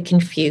try to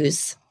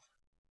confuse.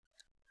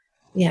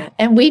 Yeah.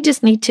 And we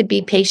just need to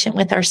be patient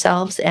with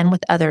ourselves and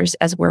with others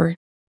as we're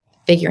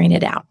figuring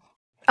it out.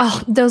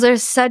 Oh, those are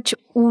such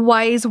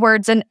wise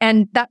words.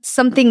 And that's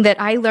something that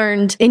I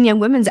learned in Young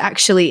Women's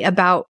actually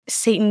about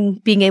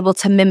Satan being able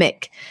to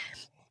mimic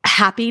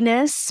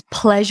happiness,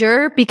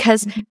 pleasure,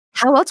 because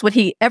how else would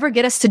he ever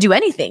get us to do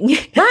anything?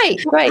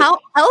 Right. How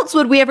else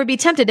would we ever be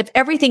tempted if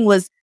everything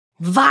was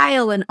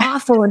vile and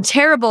awful and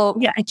terrible?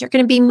 Yeah. You're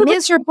going to be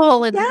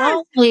miserable and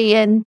lonely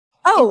and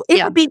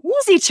it would be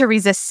easy to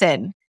resist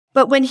sin.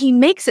 But when he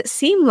makes it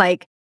seem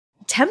like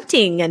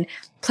tempting and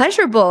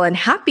pleasurable and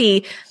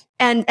happy.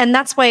 And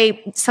that's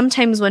why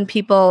sometimes when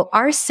people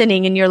are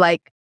sinning and you're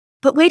like,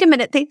 but wait a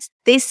minute,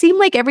 they seem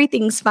like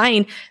everything's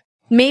fine.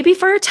 Maybe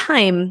for a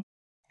time,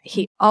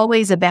 he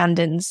always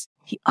abandons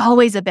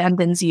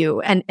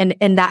you. And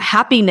that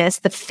happiness,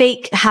 the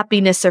fake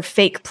happiness or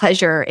fake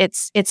pleasure,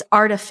 it's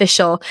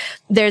artificial.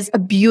 There's a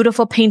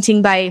beautiful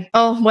painting by,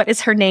 what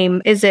is her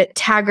name? Is it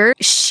Taggart?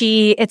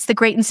 It's the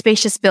Great and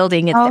Spacious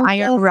Building. It's the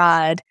Iron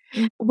Rod.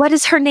 What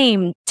is her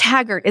name?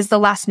 Taggart is the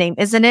last name,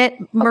 isn't it?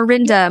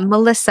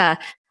 Melissa.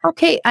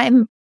 Okay,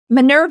 I'm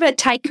Minerva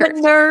Teichert.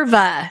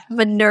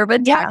 Minerva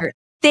Taggart.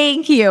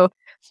 Thank you.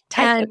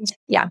 Teichert.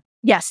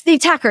 Yes, the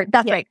Taggart.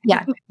 That's right.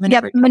 Yeah.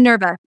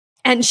 Minerva.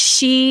 And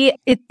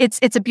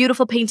it's a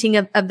beautiful painting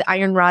of the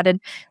Iron Rod. And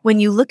when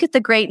you look at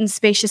the Great and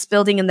Spacious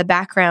Building in the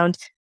background,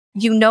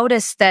 you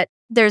notice that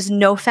there's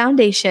no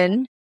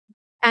foundation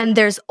and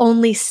there's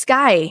only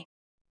sky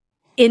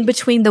in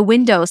between the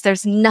windows.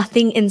 There's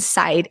nothing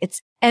inside.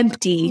 It's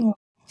empty.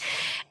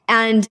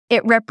 And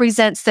it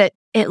represents that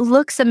it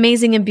looks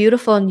amazing and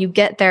beautiful, and you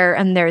get there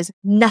and there's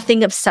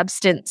nothing of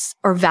substance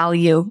or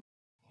value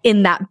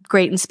in that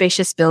Great and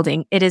Spacious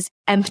Building. It is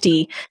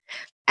empty.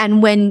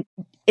 And when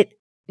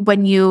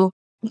you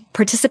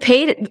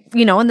participate,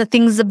 in the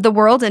things of the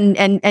world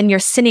and you're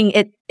sinning,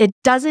 it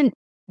doesn't,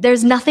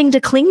 there's nothing to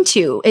cling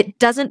to. It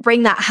doesn't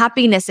bring that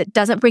happiness. It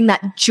doesn't bring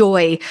that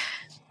joy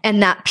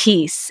and that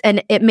peace.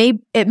 And it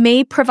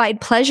may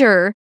provide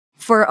pleasure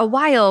for a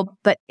while,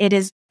 but it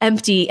is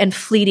empty and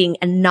fleeting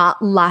and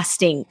not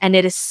lasting. And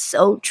it is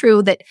so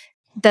true that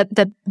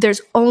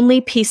there's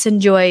only peace and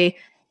joy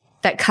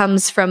that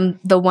comes from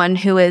the one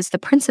who is the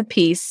Prince of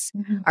Peace,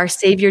 our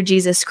Savior,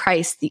 Jesus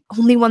Christ, the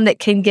only one that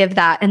can give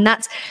that. And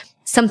that's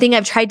something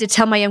I've tried to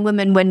tell my young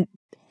women when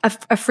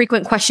a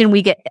frequent question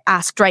we get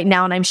asked right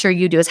now, and I'm sure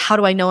you do, is how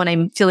do I know when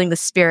I'm feeling the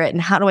Spirit?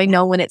 And how do I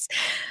know when it's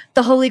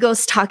the Holy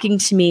Ghost talking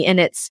to me? And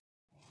it's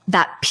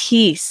that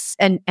peace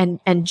and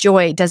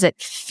joy. Does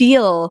it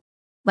feel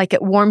like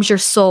it warms your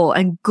soul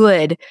and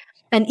good?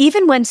 And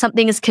even when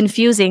something is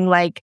confusing,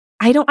 like,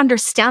 I don't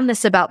understand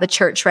this about the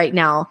church right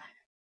now,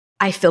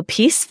 I feel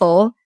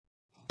peaceful,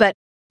 but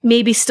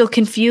maybe still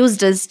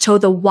confused as to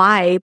the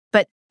why.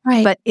 But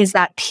is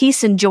that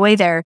peace and joy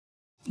there?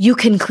 You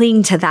can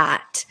cling to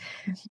that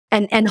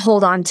and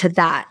hold on to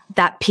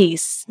that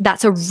peace.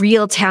 That's a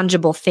real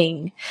tangible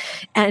thing.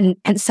 And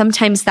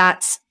sometimes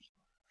that's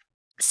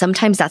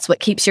what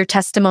keeps your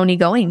testimony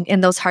going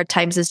in those hard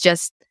times, is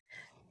just,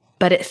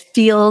 but it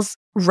feels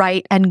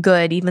right and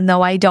good, even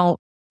though I don't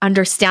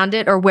understand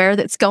it or where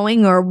that's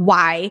going or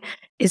why,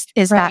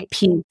 is that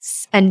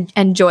peace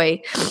and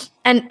joy.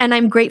 And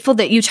I'm grateful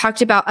that you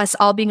talked about us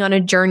all being on a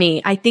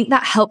journey. I think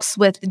that helps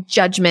with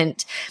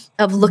judgment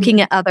of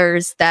looking at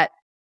others that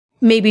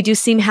maybe do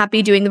seem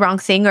happy doing the wrong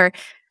thing, or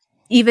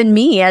even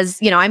me, as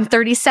I'm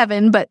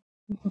 37, but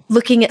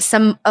looking at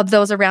some of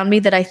those around me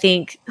that I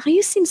think, oh,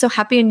 you seem so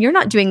happy and you're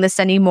not doing this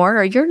anymore,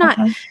 or you're not,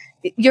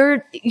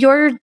 you're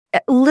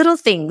little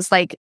things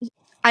like,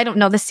 I don't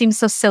know, this seems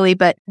so silly,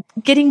 but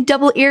getting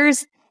double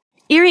earrings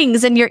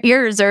in your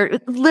ears, or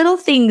little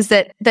things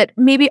that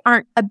maybe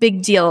aren't a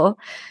big deal,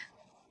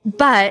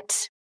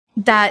 but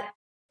that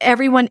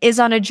everyone is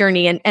on a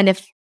journey. And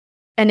if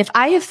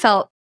I have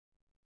felt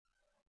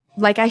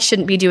like I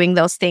shouldn't be doing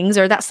those things,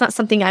 or that's not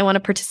something I want to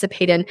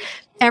participate in,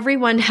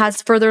 everyone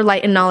has further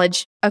light and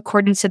knowledge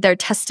according to their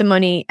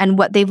testimony and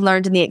what they've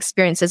learned in the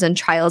experiences and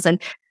trials.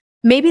 And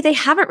maybe they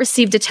haven't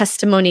received a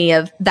testimony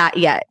of that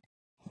yet,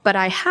 but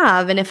I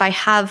have. And if I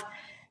have,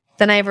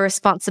 then I have a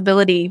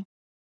responsibility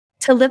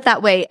to live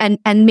that way. And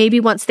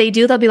maybe once they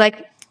do, they'll be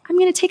like, I'm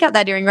going to take out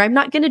that earring, or I'm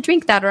not going to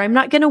drink that, or I'm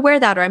not going to wear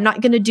that, or I'm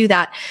not going to do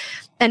that.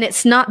 And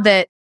it's not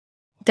that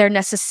they're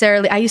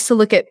necessarily, I used to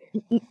look at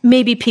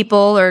maybe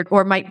people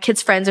or my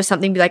kids' friends or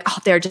something, be like, oh,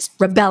 they're just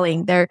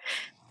rebelling.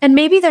 And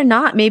maybe they're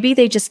not. Maybe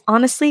they just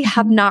honestly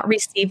have not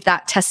received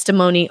that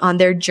testimony on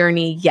their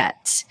journey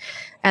yet.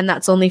 And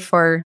that's only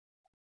for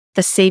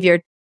the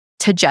Savior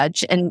to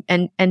judge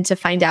and to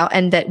find out,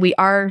 and that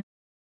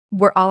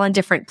we're all in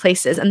different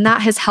places. And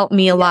that has helped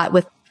me a lot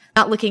with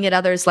not looking at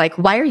others like,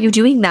 why are you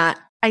doing that?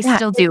 I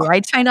still do. I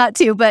try not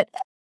to, but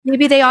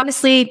maybe they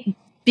honestly,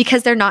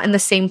 because they're not in the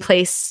same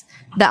place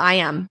that I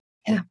am.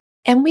 Yeah.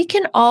 And we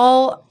can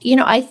all,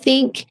 I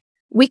think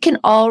we can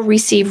all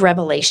receive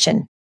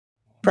revelation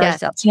for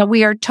ourselves.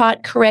 We are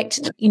taught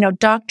correct,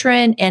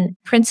 doctrine and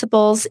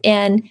principles,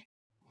 and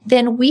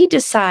then we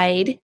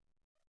decide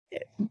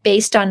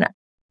based on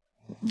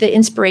the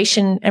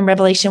inspiration and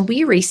revelation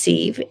we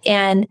receive.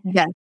 And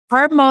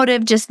our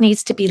motive just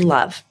needs to be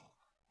love.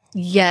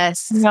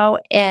 Yes.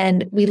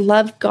 And we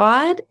love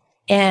God,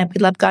 and we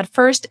love God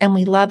first, and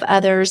we love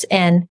others.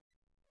 And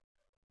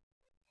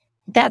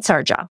that's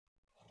our job.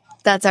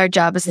 That's our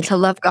job, is to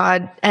love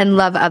God and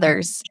love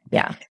others.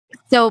 Yeah.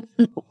 So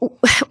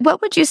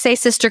what would you say,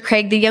 Sister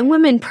Craig? The Young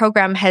Women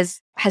program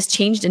has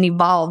changed and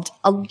evolved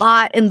a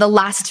lot in the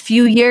last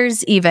few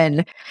years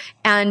even.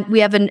 And we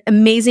have an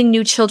amazing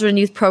new children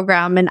youth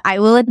program. And I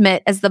will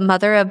admit, as the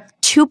mother of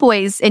 2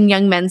 boys in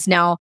young men's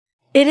now,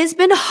 it has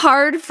been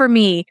hard for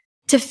me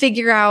to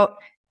figure out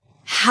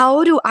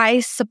how do I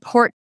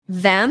support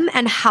them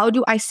and how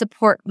do I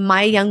support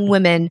my young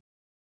women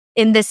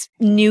in this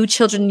new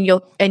children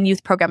and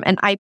youth program? And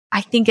I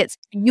think it's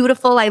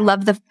beautiful. I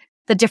love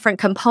the different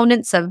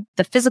components of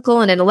the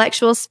physical and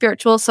intellectual,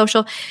 spiritual,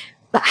 social.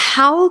 But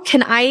how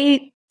can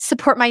I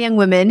support my young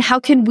women? How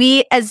can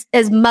we as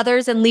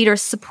mothers and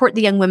leaders support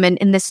the young women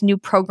in this new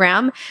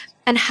program?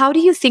 And how do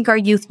you think our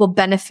youth will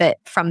benefit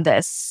from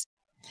this?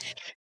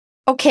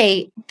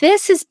 Okay,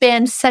 this has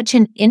been such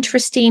an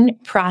interesting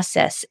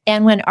process.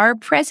 And when our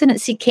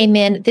presidency came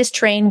in, this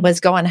train was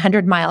going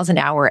 100 miles an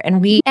hour.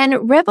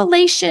 And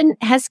revelation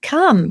has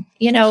come,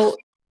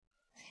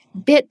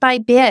 bit by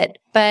bit.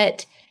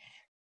 But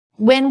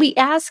when we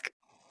ask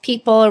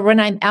people, or when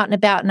I'm out and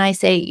about and I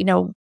say,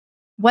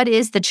 what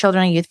is the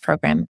Children and Youth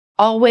Program?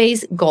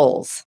 Always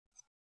goals.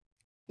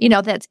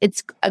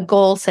 It's a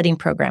goal setting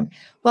program.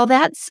 Well,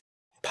 that's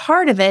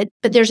part of it,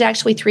 but there's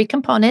actually 3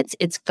 components.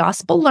 It's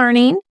gospel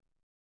learning,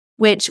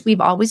 which we've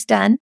always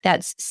done.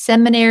 That's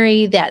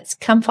seminary, that's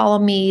Come Follow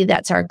Me,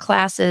 that's our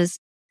classes.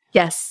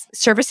 Yes.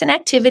 Service and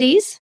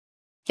activities.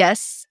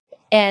 Yes.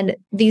 And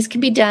these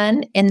can be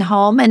done in the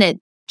home and at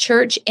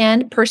church,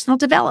 and personal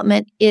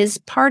development is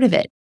part of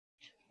it.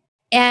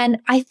 And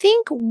I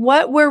think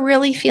what we're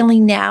really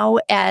feeling now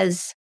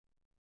as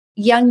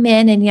young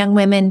men and young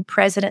women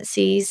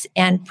presidencies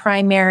and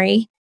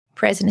primary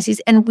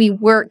presidencies, and we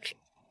work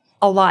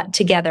a lot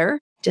together,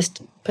 just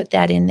to put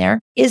that in there,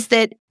 is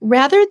that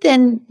rather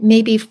than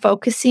maybe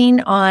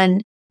focusing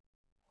on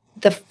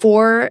the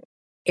 4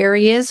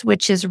 areas,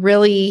 which is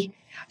really,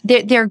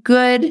 they're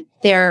good,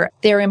 they're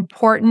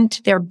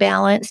important, they're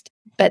balanced,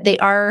 but they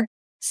are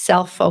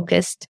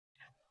self-focused.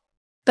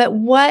 But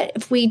what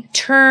if we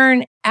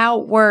turn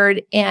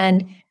outward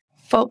and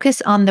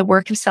focus on the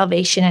work of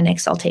salvation and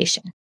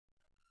exaltation,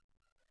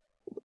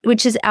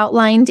 which is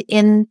outlined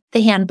in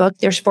the handbook?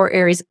 There's 4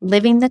 areas: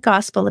 living the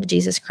gospel of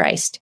Jesus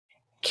Christ,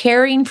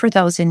 caring for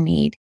those in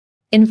need,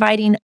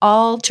 inviting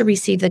all to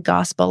receive the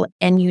gospel,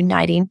 and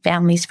uniting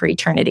families for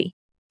eternity.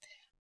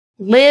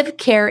 Live,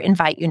 care,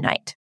 invite,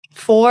 unite.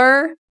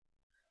 4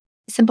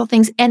 simple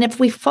things. And if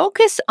we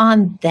focus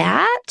on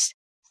that,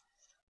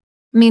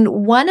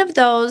 one of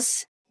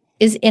those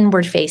is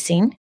inward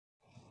facing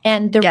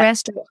and the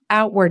rest are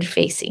outward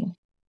facing.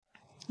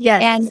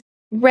 Yes. And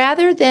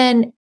rather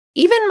than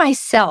even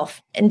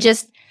myself, and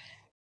just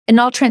in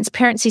all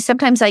transparency,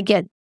 sometimes I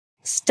get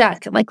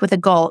stuck like with a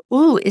goal.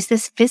 Ooh, is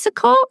this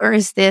physical or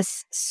is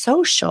this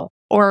social?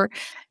 Or,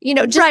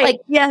 just right.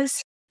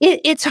 Yes.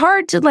 It's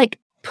hard to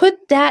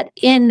put that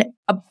in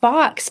a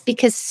box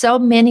because so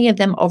many of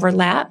them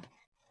overlap.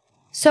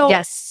 So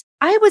yes,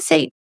 I would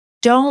say,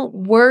 don't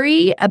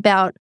worry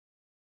about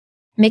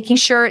making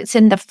sure it's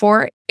in the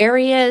 4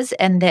 areas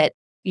and that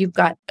you've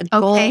got a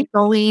goal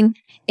going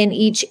in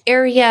each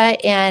area.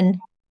 And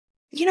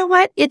you know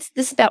what? This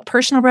is about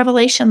personal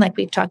revelation, like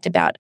we've talked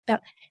about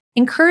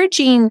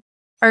encouraging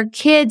our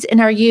kids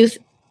and our youth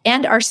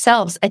and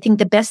ourselves. I think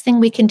the best thing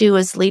we can do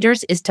as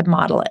leaders is to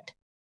model it.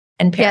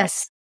 And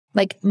parents,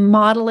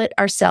 model it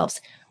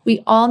ourselves.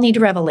 We all need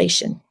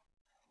revelation.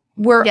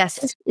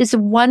 It's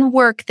one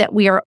work that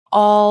we are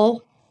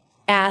all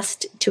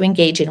asked to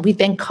engage in. We've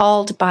been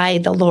called by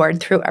the Lord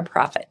through our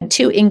prophet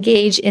to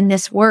engage in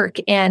this work.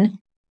 And,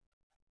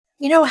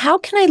 how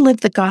can I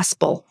live the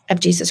gospel of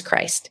Jesus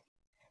Christ?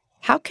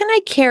 How can I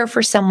care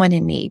for someone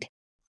in need?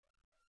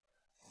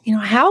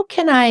 How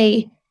can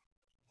I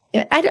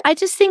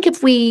just think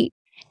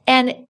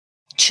and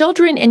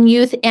children and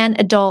youth and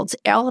adults,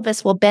 all of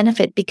us will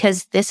benefit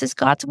because this is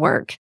God's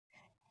work.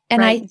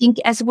 And I think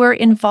as we're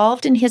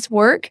involved in his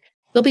work,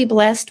 we'll be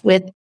blessed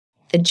with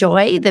the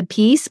joy, the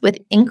peace, with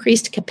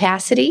increased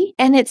capacity.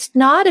 And it's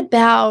not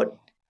about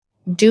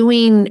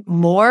doing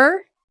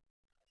more,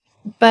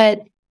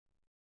 but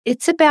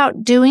it's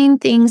about doing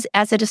things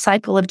as a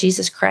disciple of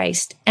Jesus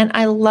Christ. And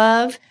I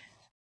love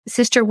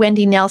Sister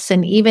Wendy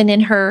Nelson, even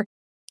in her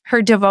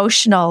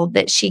devotional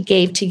that she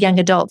gave to young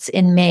adults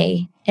in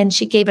May. And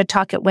she gave a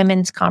talk at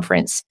Women's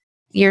Conference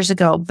years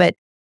ago. But,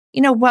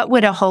 what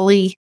would a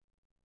holy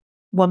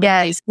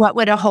woman, what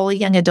would a holy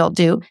young adult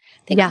do?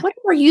 What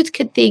our youth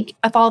could think,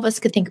 if all of us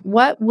could think,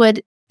 what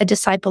would a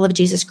disciple of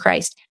Jesus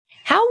Christ?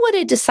 How would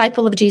a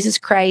disciple of Jesus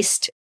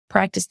Christ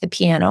practice the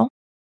piano?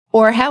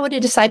 Or how would a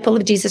disciple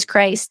of Jesus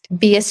Christ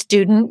be a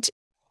student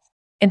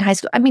in high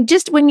school?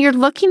 Just when you're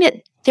looking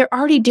at, they're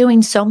already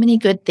doing so many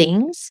good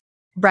things.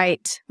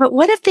 Right. But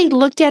what if they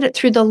looked at it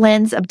through the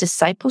lens of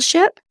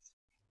discipleship,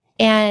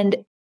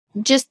 and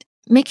just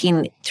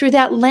making through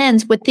that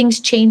lens, would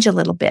things change a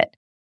little bit?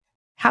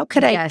 How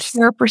could I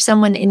care for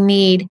someone in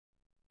need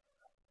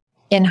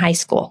in high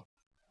school,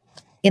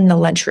 in the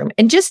lunchroom?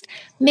 And just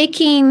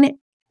making,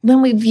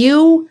 when we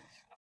view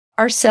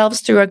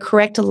ourselves through a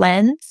correct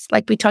lens,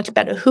 like we talked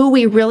about who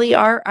we really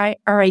are,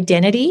 our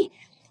identity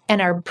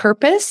and our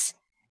purpose,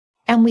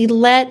 and we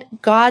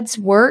let God's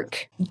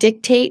work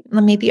dictate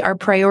maybe our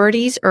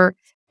priorities or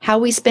how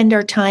we spend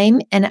our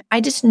time. And I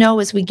just know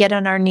as we get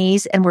on our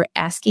knees and we're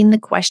asking the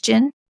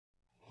question,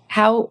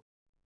 how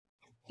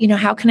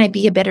can I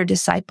be a better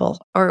disciple?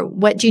 Or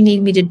what do you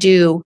need me to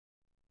do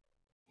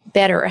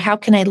better? How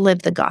can I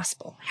live the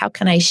gospel? How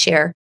can I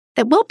share?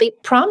 That will be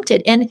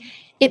prompted. And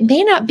it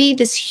may not be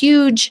this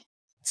huge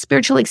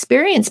spiritual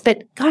experience,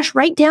 but gosh,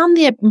 write down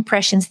the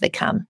impressions that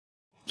come.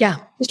 Yeah.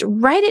 Just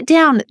write it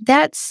down.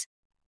 That's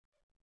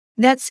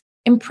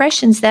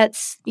impressions.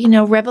 That's,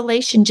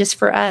 revelation just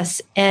for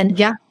us. And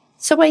yeah.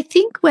 So I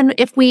think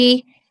if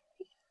we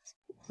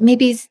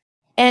maybe,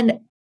 and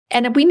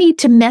we need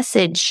to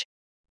message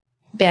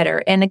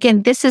better. And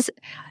again, this is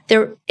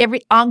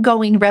every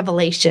ongoing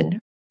revelation.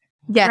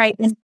 Yeah. Right.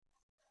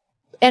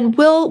 And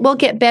we'll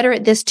get better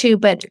at this too,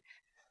 but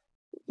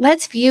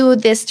let's view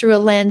this through a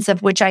lens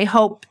of which I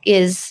hope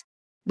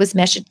was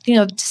measured,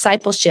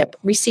 discipleship,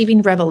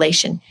 receiving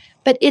revelation.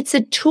 But it's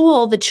a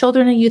tool, the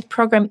Children and Youth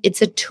Program,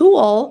 it's a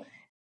tool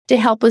to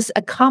help us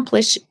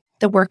accomplish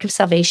the work of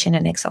salvation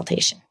and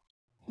exaltation.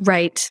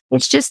 Right.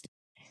 It's just,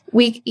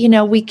 we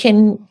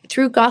can,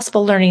 through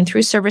gospel learning,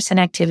 through service and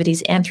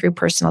activities, and through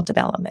personal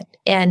development.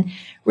 And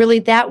really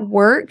that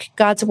work,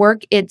 God's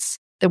work, it's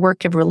the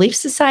work of relief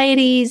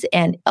societies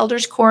and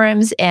elders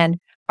quorums and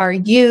our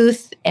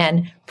youth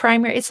and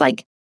primary. It's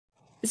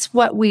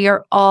what we've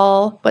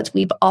all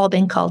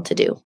been called to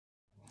do.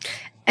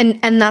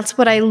 And that's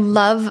what I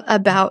love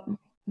about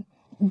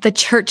the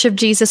Church of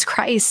Jesus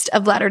Christ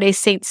of Latter-day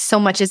Saints so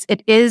much, is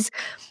it is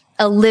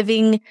a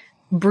living,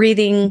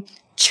 breathing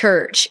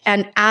church.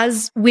 And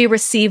as we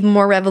receive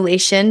more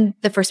revelation,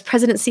 the First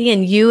Presidency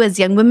and you as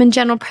Young Women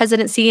General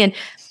Presidency,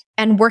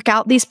 and work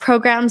out these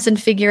programs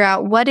and figure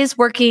out what is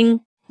working,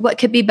 what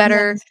could be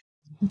better, yes.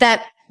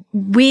 that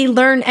we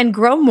learn and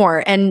grow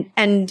more.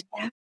 And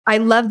I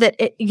love that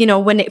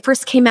when it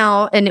first came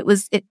out, and it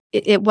was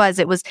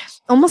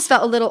almost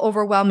felt a little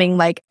overwhelming.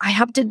 Like, I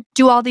have to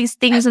do all these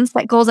things and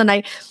set goals, and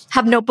I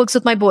have notebooks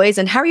with my boys.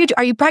 And how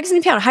are you practicing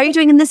the piano? How are you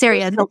doing in this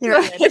area? No,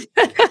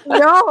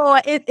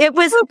 it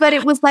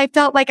was. I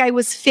felt like I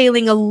was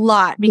failing a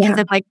lot because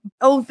I'm like,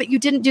 oh, but you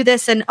didn't do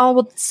this, and oh,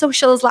 well,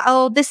 social is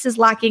this is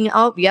lacking.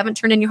 Oh, you haven't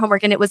turned in your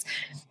homework, and it was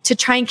to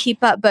try and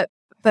keep up. But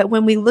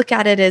when we look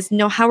at it as,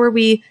 how are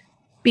we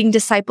being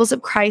disciples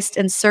of Christ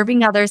and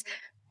serving others?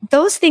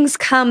 Those things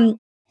come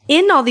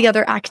in all the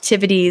other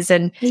activities.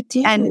 And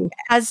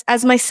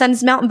as my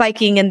son's mountain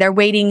biking and they're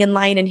waiting in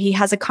line, and he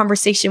has a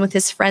conversation with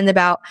his friend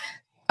about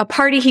a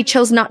party he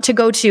chose not to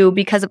go to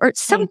because of or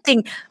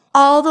something,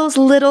 all those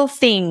little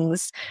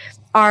things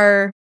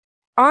are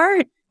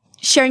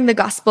sharing the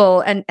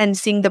gospel and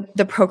seeing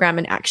the program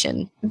in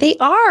action. They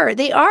are.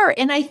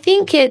 And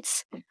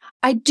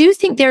I do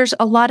think there's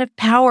a lot of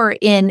power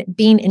in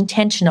being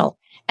intentional.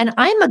 And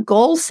I'm a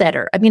goal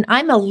setter. I mean,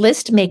 I'm a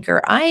list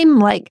maker.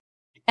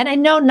 And I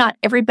know not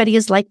everybody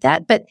is like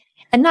that,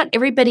 and not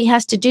everybody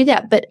has to do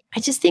that. But I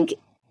just think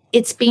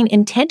it's being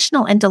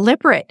intentional and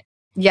deliberate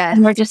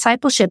in our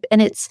discipleship.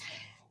 And it's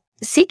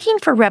seeking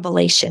for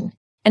revelation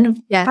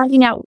and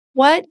finding out,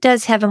 what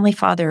does Heavenly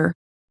Father,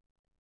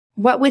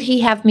 what would He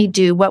have me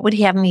do? What would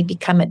He have me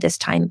become at this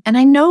time? And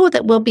I know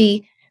that we'll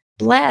be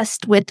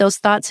blessed with those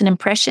thoughts and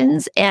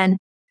impressions, and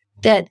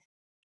that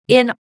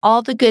in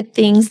all the good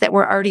things that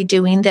we're already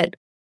doing, that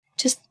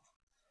just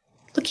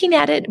looking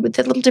at it with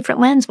a little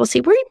different lens, we'll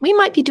see we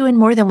might be doing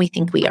more than we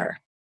think we are.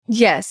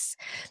 Yes.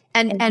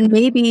 And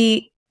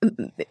maybe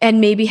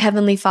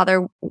Heavenly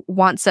Father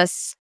wants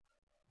us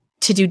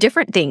to do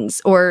different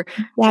things or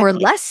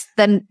less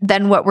than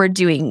what we're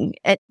doing.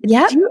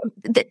 Yeah.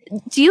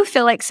 Do you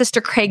feel like,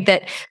 Sister Craig,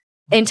 that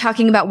in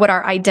talking about what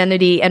our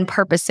identity and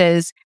purpose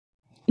is,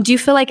 do you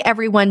feel like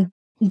everyone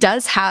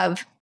does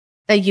have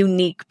a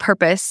unique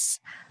purpose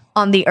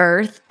on the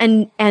earth?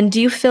 And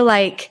do you feel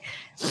like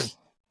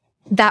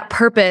that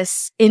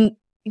purpose, in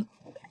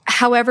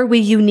however we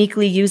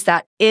uniquely use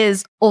that,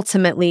 is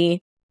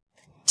ultimately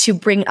to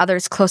bring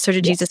others closer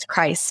to Jesus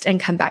Christ and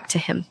come back to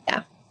Him?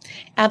 Yeah,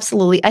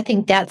 absolutely. I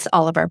think that's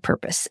all of our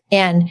purpose.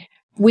 And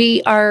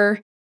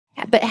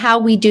but how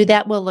we do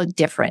that will look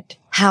different.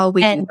 How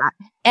we do that.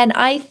 And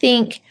I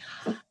think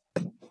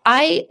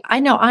I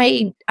know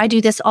I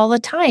do this all the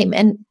time,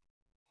 and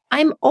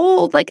I'm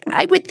old. Like,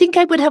 I would think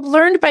I would have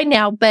learned by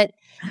now, but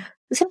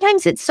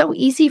sometimes it's so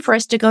easy for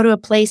us to go to a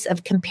place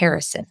of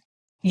comparison.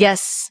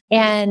 Yes.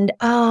 And,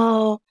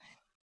 I'm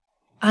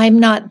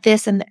not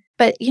this and that.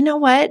 But you know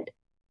what?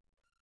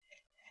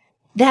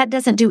 That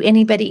doesn't do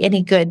anybody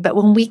any good. But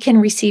when we can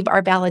receive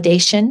our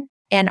validation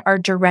and our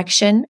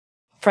direction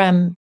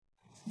from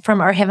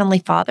our Heavenly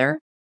Father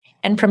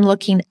and from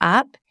looking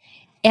up,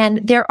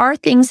 and there are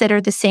things that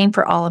are the same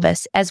for all of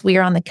us as we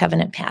are on the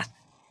covenant path.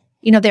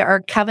 There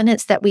are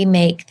covenants that we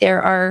make.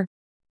 There are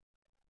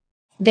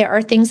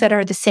things that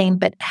are the same,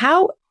 but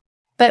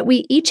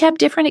we each have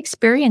different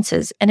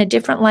experiences and a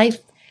different life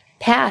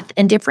path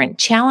and different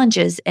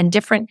challenges and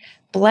different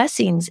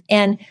blessings.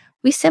 And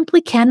we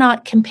simply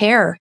cannot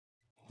compare.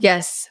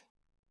 Yes,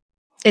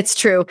 it's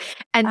true.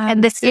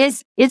 And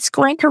it's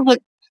going to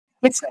look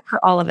different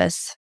for all of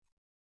us.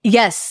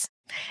 Yes.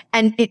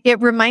 And it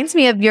reminds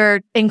me of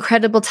your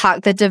incredible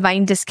talk, The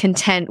Divine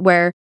Discontent,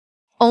 where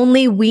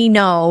only we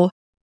know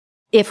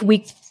if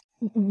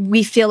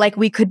we feel like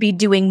we could be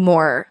doing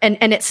more. And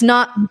it's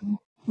not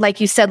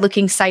like you said,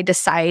 looking side to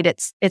side.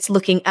 It's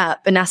looking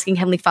up and asking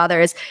Heavenly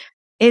Father,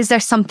 is there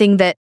something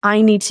that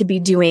I need to be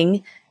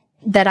doing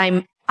that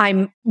I'm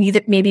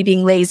either maybe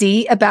being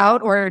lazy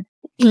about or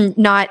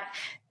not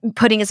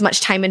putting as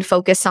much time and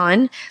focus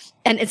on?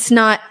 And it's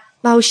not,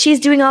 oh, she's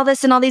doing all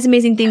this and all these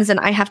amazing things and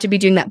I have to be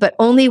doing that. But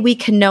only we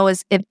can know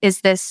is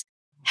this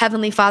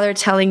Heavenly Father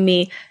telling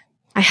me,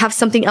 I have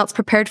something else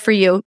prepared for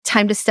you,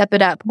 time to step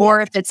it up.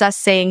 Or if it's us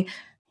saying,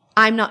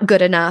 I'm not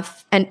good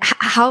enough. And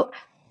how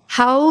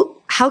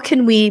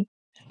can we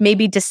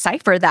maybe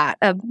decipher that?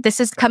 This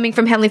is coming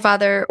from Heavenly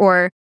Father,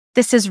 or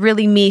this is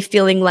really me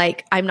feeling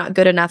like I'm not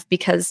good enough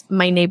because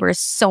my neighbor is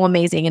so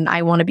amazing and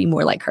I want to be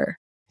more like her.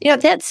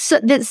 That's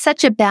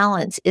such a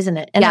balance, isn't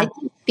it? And Yeah. I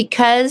think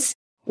because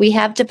we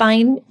have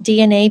divine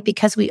DNA,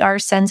 because we are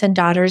sons and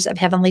daughters of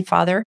Heavenly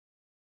Father,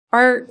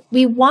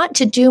 we want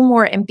to do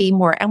more and be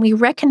more. And we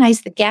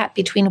recognize the gap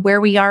between where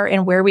we are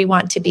and where we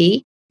want to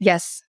be.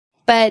 Yes.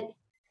 But,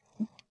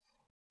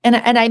 and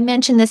I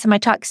mentioned this in my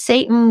talk,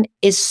 Satan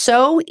is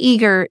so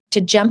eager to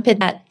jump in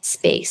that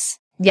space.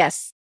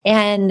 Yes.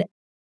 And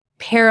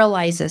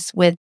paralyze us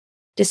with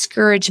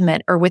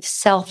discouragement or with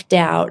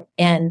self-doubt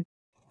and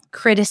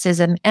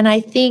criticism. And I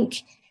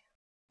think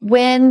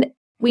when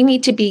we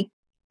need to be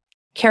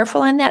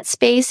careful in that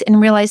space and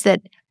realize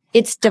that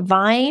it's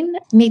divine,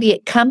 maybe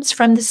it comes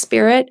from the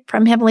Spirit,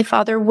 from Heavenly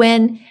Father,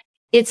 when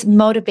it's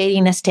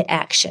motivating us to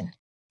action.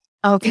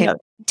 Okay.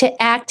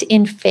 To act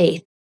in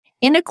faith,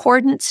 in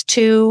accordance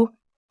to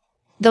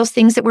those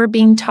things that we're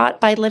being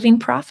taught by living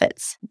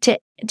prophets, to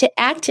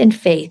act in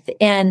faith.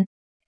 And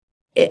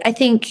I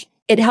think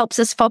it helps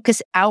us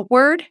focus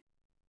outward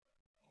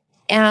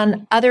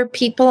and other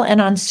people and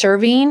on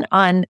serving,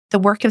 on the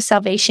work of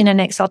salvation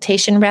and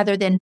exaltation, rather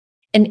than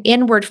an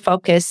inward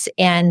focus.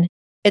 And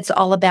it's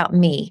all about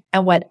me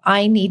and what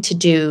I need to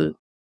do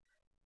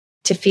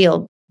to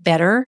feel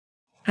better.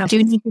 We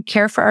do need to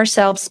care for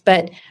ourselves.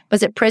 But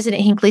was it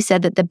President Hinckley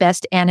said that the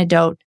best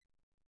antidote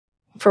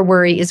for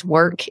worry is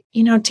work?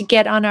 To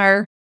get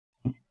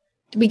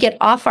we get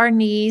off our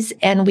knees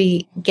and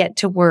we get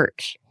to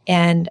work.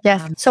 And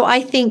yes. So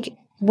I think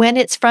when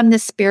it's from the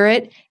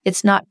Spirit,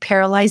 it's not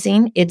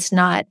paralyzing. It's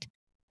not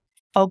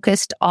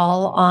focused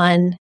all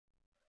on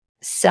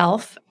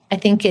self. I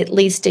think it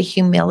leads to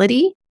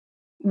humility,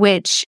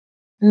 which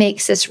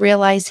makes us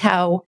realize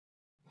how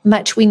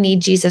much we need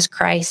Jesus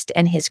Christ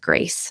and His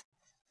grace.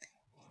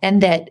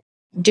 And that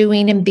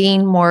doing and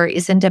being more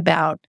isn't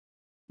about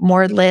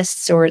more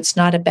lists, or it's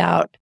not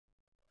about,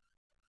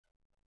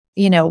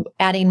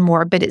 adding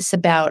more, but it's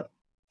about,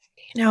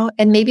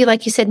 and maybe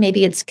like you said,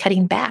 maybe it's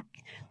cutting back.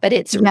 But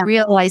it's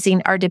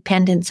realizing our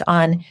dependence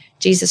on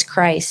Jesus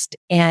Christ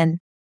and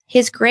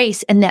His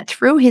grace, and that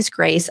through His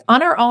grace,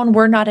 on our own,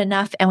 we're not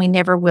enough and we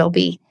never will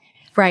be.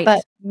 Right.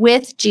 But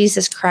with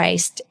Jesus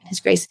Christ and His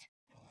grace,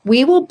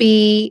 we will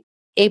be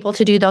able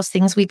to do those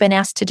things we've been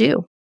asked to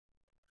do.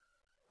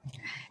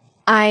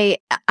 I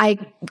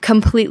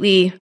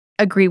completely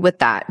agree with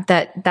that.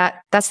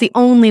 That's the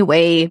only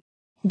way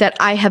that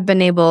I have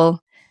been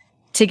able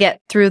to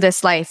get through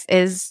this life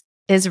is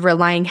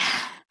relying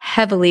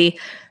heavily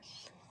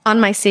on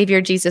my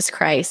Savior, Jesus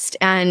Christ.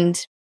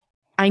 And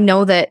I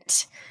know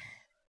that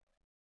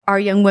our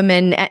young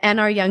women and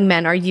our young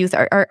men, our youth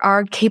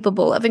are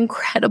capable of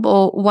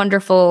incredible,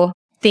 wonderful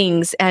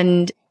things.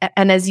 And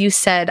as you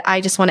said, I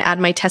just want to add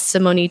my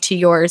testimony to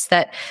yours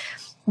that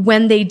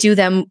when they do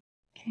them,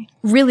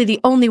 really the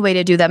only way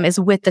to do them is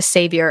with the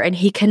Savior, and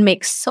He can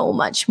make so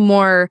much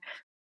more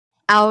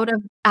out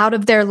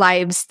of their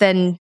lives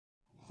than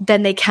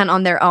they can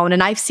on their own.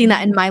 And I've seen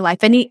that in my life.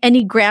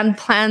 Any grand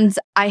plans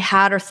I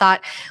had or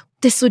thought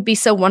this would be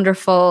so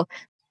wonderful,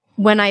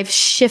 when I've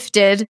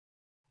shifted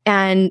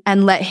and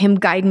let Him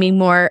guide me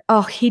more,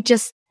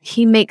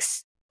 He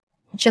makes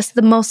just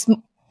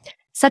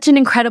such an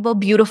incredible,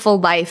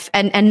 beautiful life,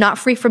 and not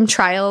free from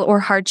trial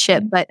or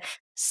hardship, but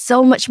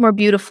so much more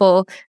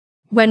beautiful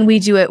when we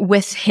do it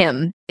with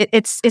Him.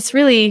 It's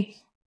really,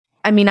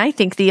 I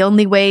think the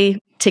only way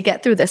to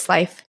get through this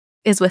life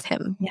is with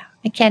Him. Yeah.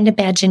 I can't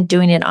imagine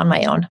doing it on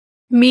my own.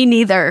 Me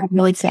neither. I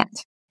really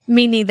can't.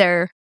 Me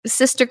neither.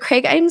 Sister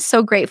Craig, I'm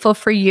so grateful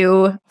for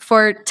you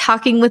for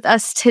talking with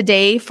us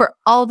today, for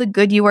all the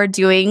good you are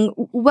doing.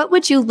 What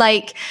would you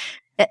like,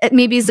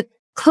 maybe as a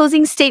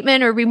closing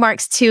statement or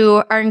remarks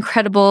to our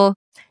incredible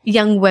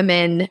young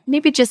women?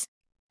 Maybe just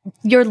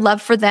your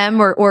love for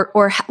them,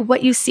 or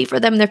what you see for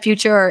them in their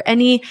future, or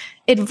any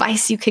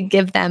advice you could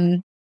give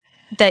them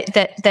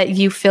that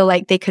you feel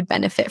like they could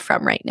benefit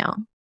from right now.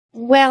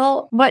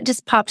 Well, what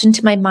just popped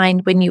into my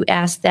mind when you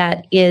asked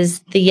that is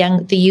the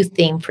youth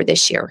theme for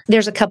this year.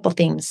 There's a couple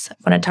themes I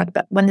want to talk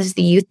about. One is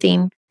the youth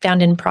theme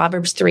found in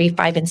Proverbs 3,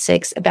 5, and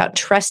 6 about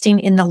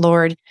trusting in the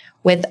Lord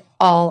with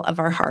all of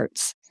our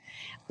hearts,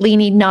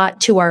 leaning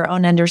not to our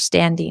own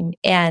understanding,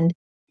 and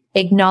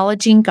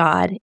acknowledging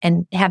God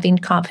and having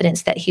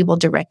confidence that He will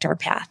direct our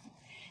path.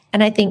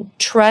 And I think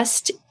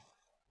trust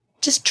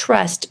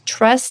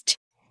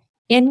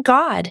in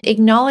God,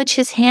 acknowledge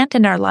his hand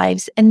in our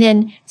lives, and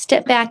then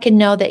step back and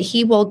know that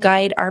he will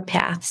guide our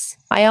paths.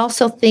 I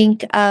also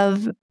think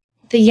of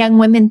the young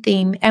women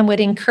theme and would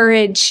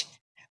encourage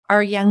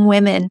our young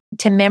women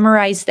to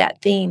memorize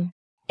that theme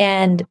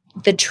and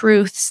the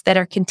truths that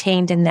are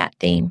contained in that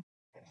theme,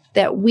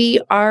 that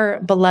we are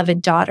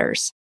beloved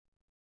daughters.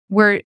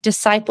 We're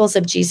disciples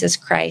of Jesus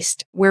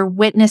Christ. We're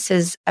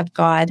witnesses of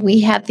God.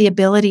 We have the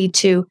ability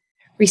to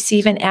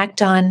receive and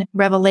act on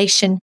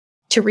revelation,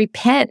 to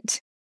repent.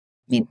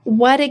 I mean,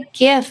 what a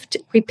gift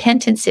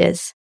repentance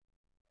is.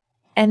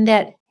 And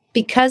that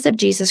because of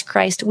Jesus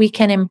Christ, we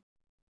can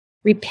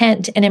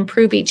repent and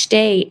improve each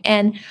day.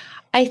 And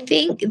I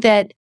think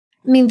that,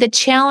 the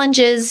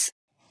challenges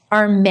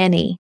are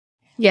many.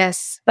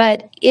 Yes.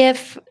 But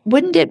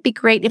wouldn't it be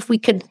great if we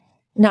could,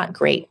 not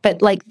great,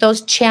 but like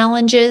those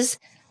challenges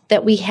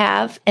that we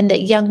have and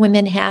that young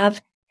women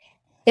have,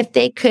 if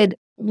they could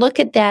look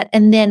at that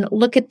and then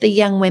look at the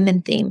young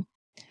women theme.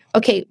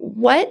 Okay,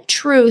 what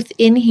truth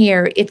in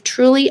here, if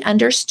truly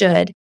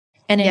understood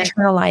and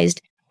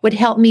internalized, would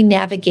help me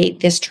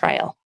navigate this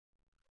trial?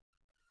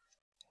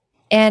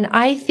 And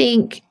I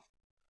think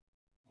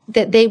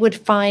that they would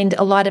find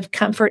a lot of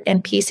comfort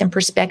and peace and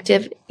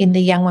perspective in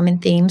the young women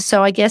theme.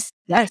 So I guess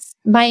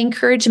my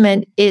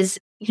encouragement is,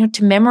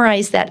 to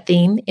memorize that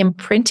theme,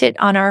 imprint it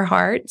on our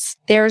hearts.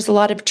 There's a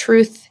lot of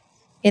truth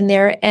in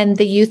there. And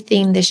the youth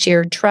theme this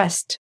year,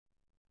 trust,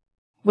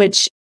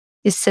 which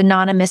is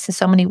synonymous in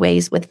so many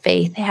ways with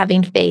faith,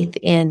 having faith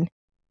in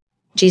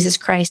Jesus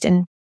Christ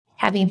and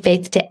having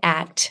faith to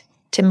act,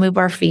 to move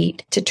our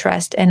feet, to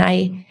trust.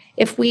 And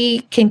if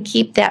we can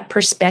keep that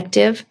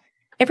perspective,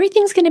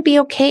 everything's going to be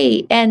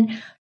okay.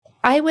 And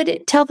I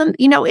would tell them,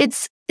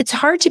 it's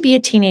hard to be a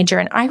teenager.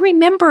 And I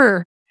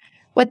remember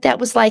what that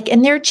was like.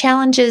 And their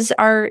challenges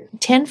are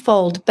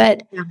tenfold,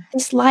 but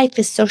this life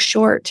is so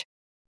short.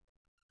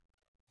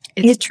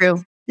 It's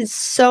true. It's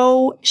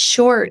so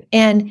short.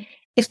 And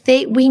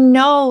we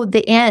know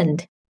the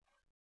end.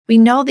 We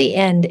know the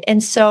end.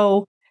 And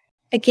so,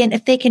 again,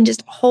 if they can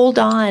just hold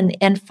on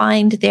and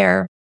find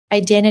their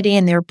identity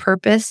and their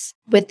purpose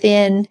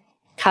within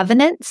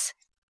covenants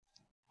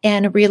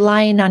and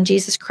relying on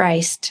Jesus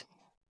Christ,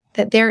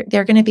 that they're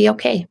going to be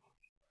okay.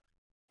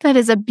 That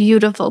is a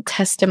beautiful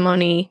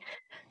testimony.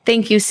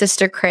 Thank you,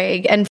 Sister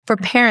Craig. And for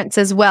parents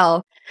as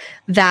well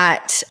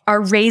that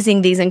are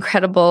raising these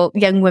incredible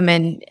young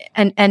women.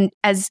 And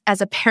as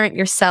a parent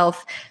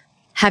yourself,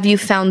 have you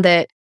found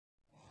that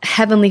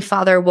Heavenly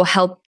Father will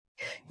help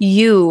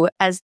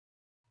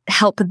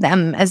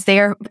them as they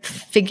are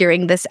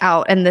figuring this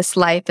out in this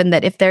life? And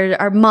that if there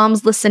are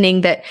moms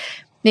listening that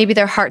maybe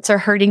their hearts are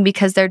hurting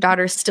because their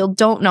daughters still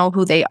don't know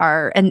who they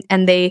are,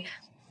 and they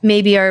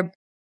maybe are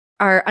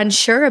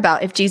unsure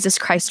about if Jesus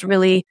Christ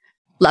really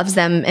loves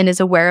them and is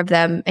aware of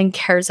them and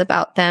cares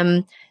about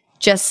them,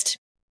 just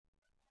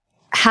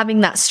having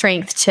that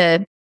strength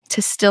to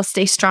still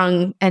stay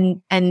strong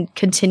and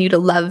continue to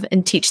love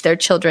and teach their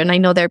children. I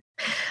know there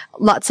are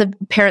lots of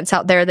parents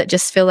out there that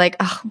just feel like,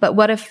 oh, but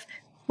what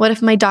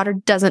if my daughter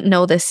doesn't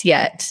know this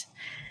yet?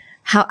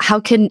 How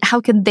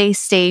can they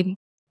stay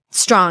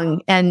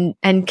strong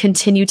and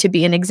continue to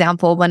be an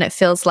example when it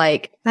feels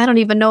like I don't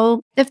even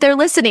know if they're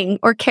listening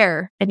or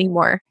care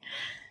anymore?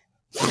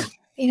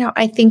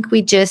 I think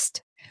we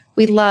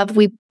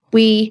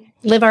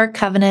live our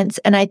covenants,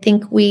 and I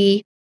think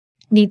we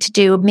need to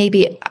do,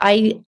 maybe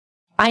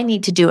I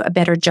need to do a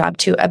better job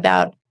too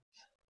about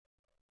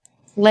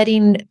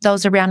letting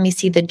those around me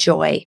see the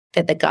joy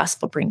that the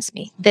gospel brings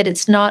me, that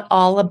it's not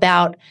all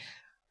about,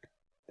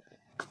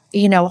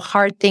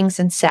 hard things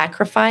and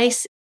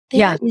sacrifice.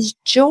 There is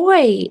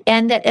joy.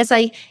 And that as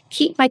I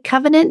keep my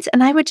covenants,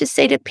 and I would just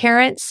say to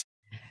parents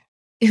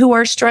who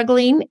are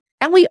struggling,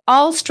 and we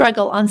all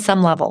struggle on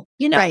some level,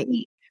 right.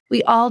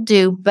 we all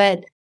do,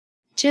 but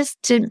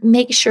just to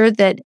make sure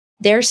that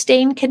they're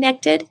staying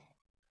connected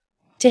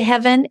to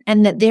heaven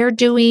and that they're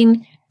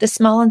doing the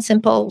small and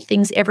simple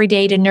things every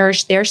day to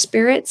nourish their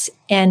spirits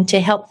and to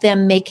help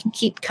them make and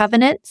keep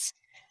covenants,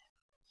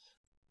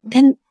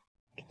 then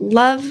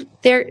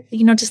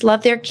just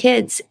love their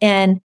kids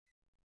and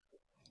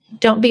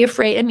don't be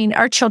afraid.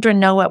 Our children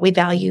know what we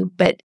value,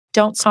 but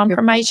don't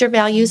compromise your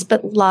values,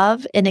 but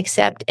love and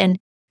accept and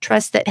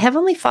trust that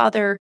Heavenly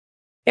Father,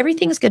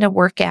 everything's going to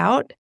work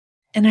out.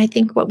 And I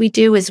think what we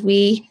do is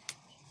we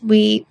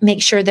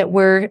make sure that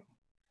we're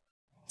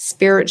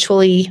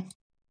spiritually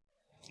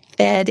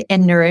fed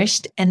and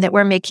nourished, and that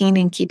we're making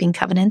and keeping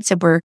covenants,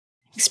 and we're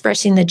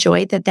expressing the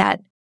joy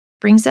that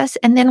brings us.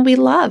 And then we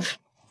love.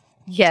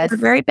 Yes. Our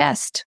very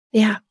best.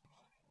 Yeah.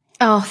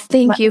 Oh,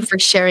 thank you for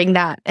sharing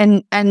that.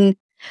 And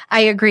I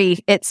agree.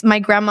 It's my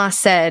grandma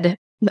said,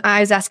 I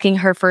was asking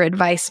her for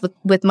advice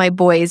with my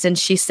boys, and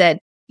she said,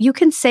 you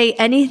can say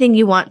anything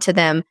you want to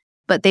them,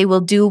 but they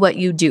will do what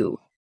you do.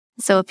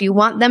 So if you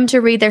want them to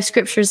read their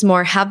scriptures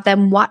more, have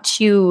them watch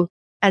you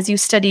as you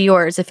study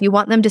yours. If you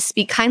want them to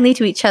speak kindly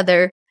to each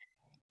other,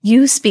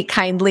 you speak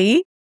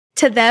kindly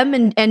to them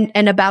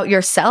and about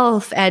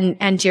yourself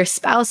and your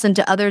spouse and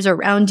to others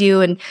around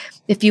you. And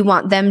if you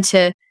want them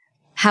to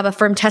have a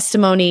firm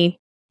testimony,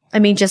 I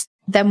mean, just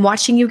them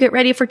watching you get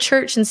ready for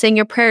church and saying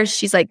your prayers.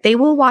 She's like, they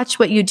will watch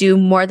what you do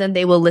more than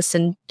they will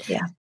listen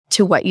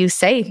to what you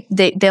say.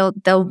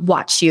 They'll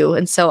watch you.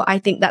 And so I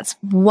think that's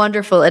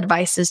wonderful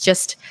advice, is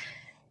just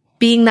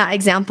being that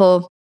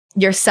example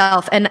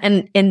yourself.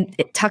 And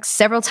it talks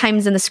several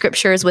times in the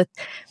scriptures with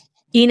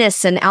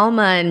Enos and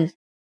Alma, and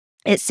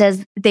it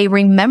says they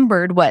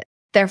remembered what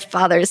their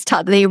fathers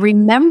taught. They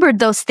remembered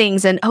those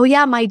things. And, oh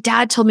yeah, my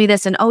dad told me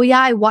this. And, oh yeah,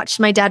 I watched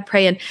my dad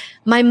pray. And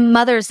my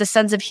mothers, the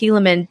sons of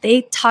Helaman,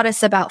 they taught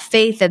us about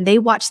faith and they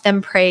watched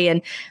them pray.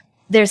 And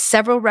there's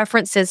several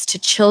references to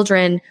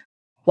children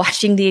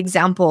watching the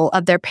example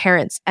of their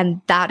parents.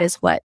 And that is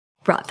what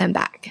brought them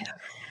back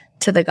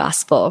to the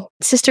gospel.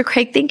 Sister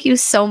Craig, thank you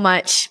so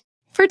much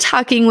for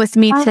talking with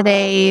me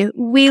today.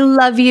 We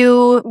love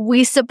you.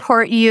 We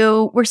support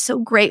you. We're so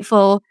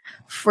grateful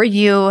for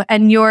you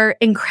and your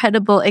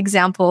incredible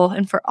example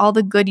and for all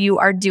the good you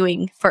are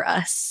doing for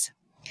us.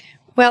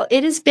 Well,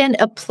 it has been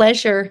a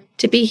pleasure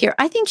to be here.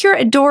 I think you're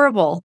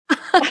adorable.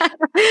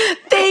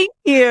 Thank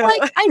you.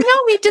 Like, I know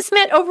we just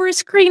met over a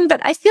screen,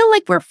 but I feel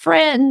like we're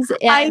friends.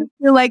 And I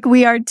feel like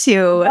we are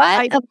too.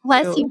 What a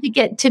blessing to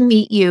get to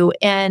meet you.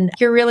 And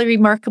you're really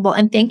remarkable.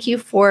 And thank you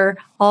for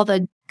all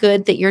the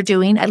good that you're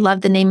doing. I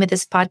love the name of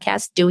this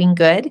podcast, Doing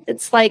Good.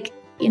 It's like,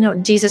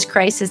 Jesus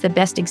Christ is the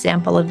best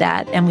example of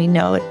that. And we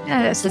know it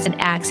as an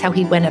Acts, how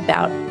he went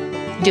about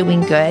doing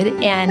good.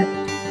 And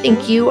I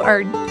think you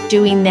are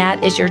doing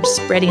that as you're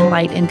spreading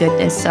light and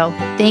goodness. So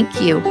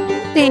thank you.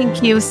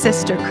 Thank you,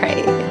 Sister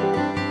Craig.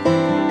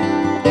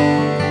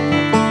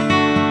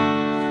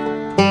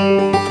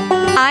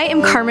 I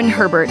am Carmen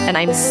Herbert, and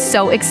I'm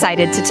so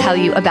excited to tell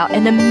you about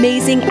an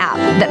amazing app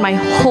that my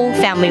whole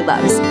family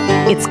loves.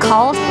 It's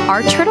called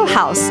Our Turtle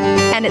House,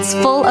 and it's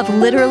full of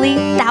literally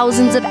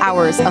thousands of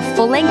hours of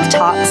full-length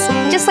talks,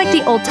 just like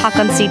the old talk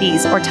on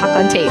CDs or talk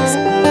on tapes,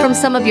 from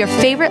some of your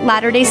favorite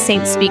Latter-day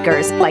Saint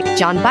speakers like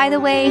John By the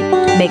Way,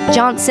 Meg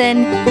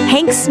Johnson,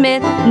 Hank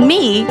Smith,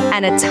 me,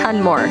 and a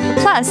ton more.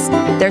 Plus,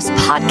 there's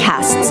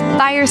podcasts,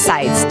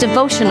 firesides,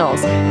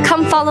 devotionals,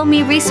 come follow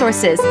me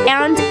resources,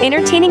 and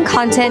entertaining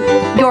content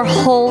your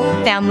whole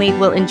family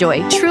will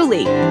enjoy,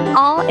 truly,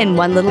 all in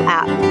one little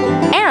app.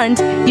 And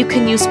you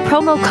can use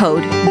promo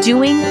code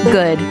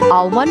DOINGGOOD,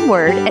 all one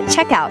word, at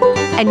checkout,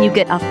 and you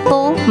get a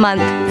full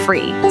month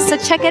free. So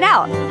check it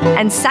out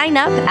and sign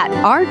up at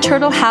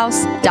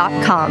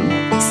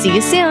ourturtlehouse.com. See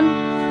you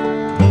soon.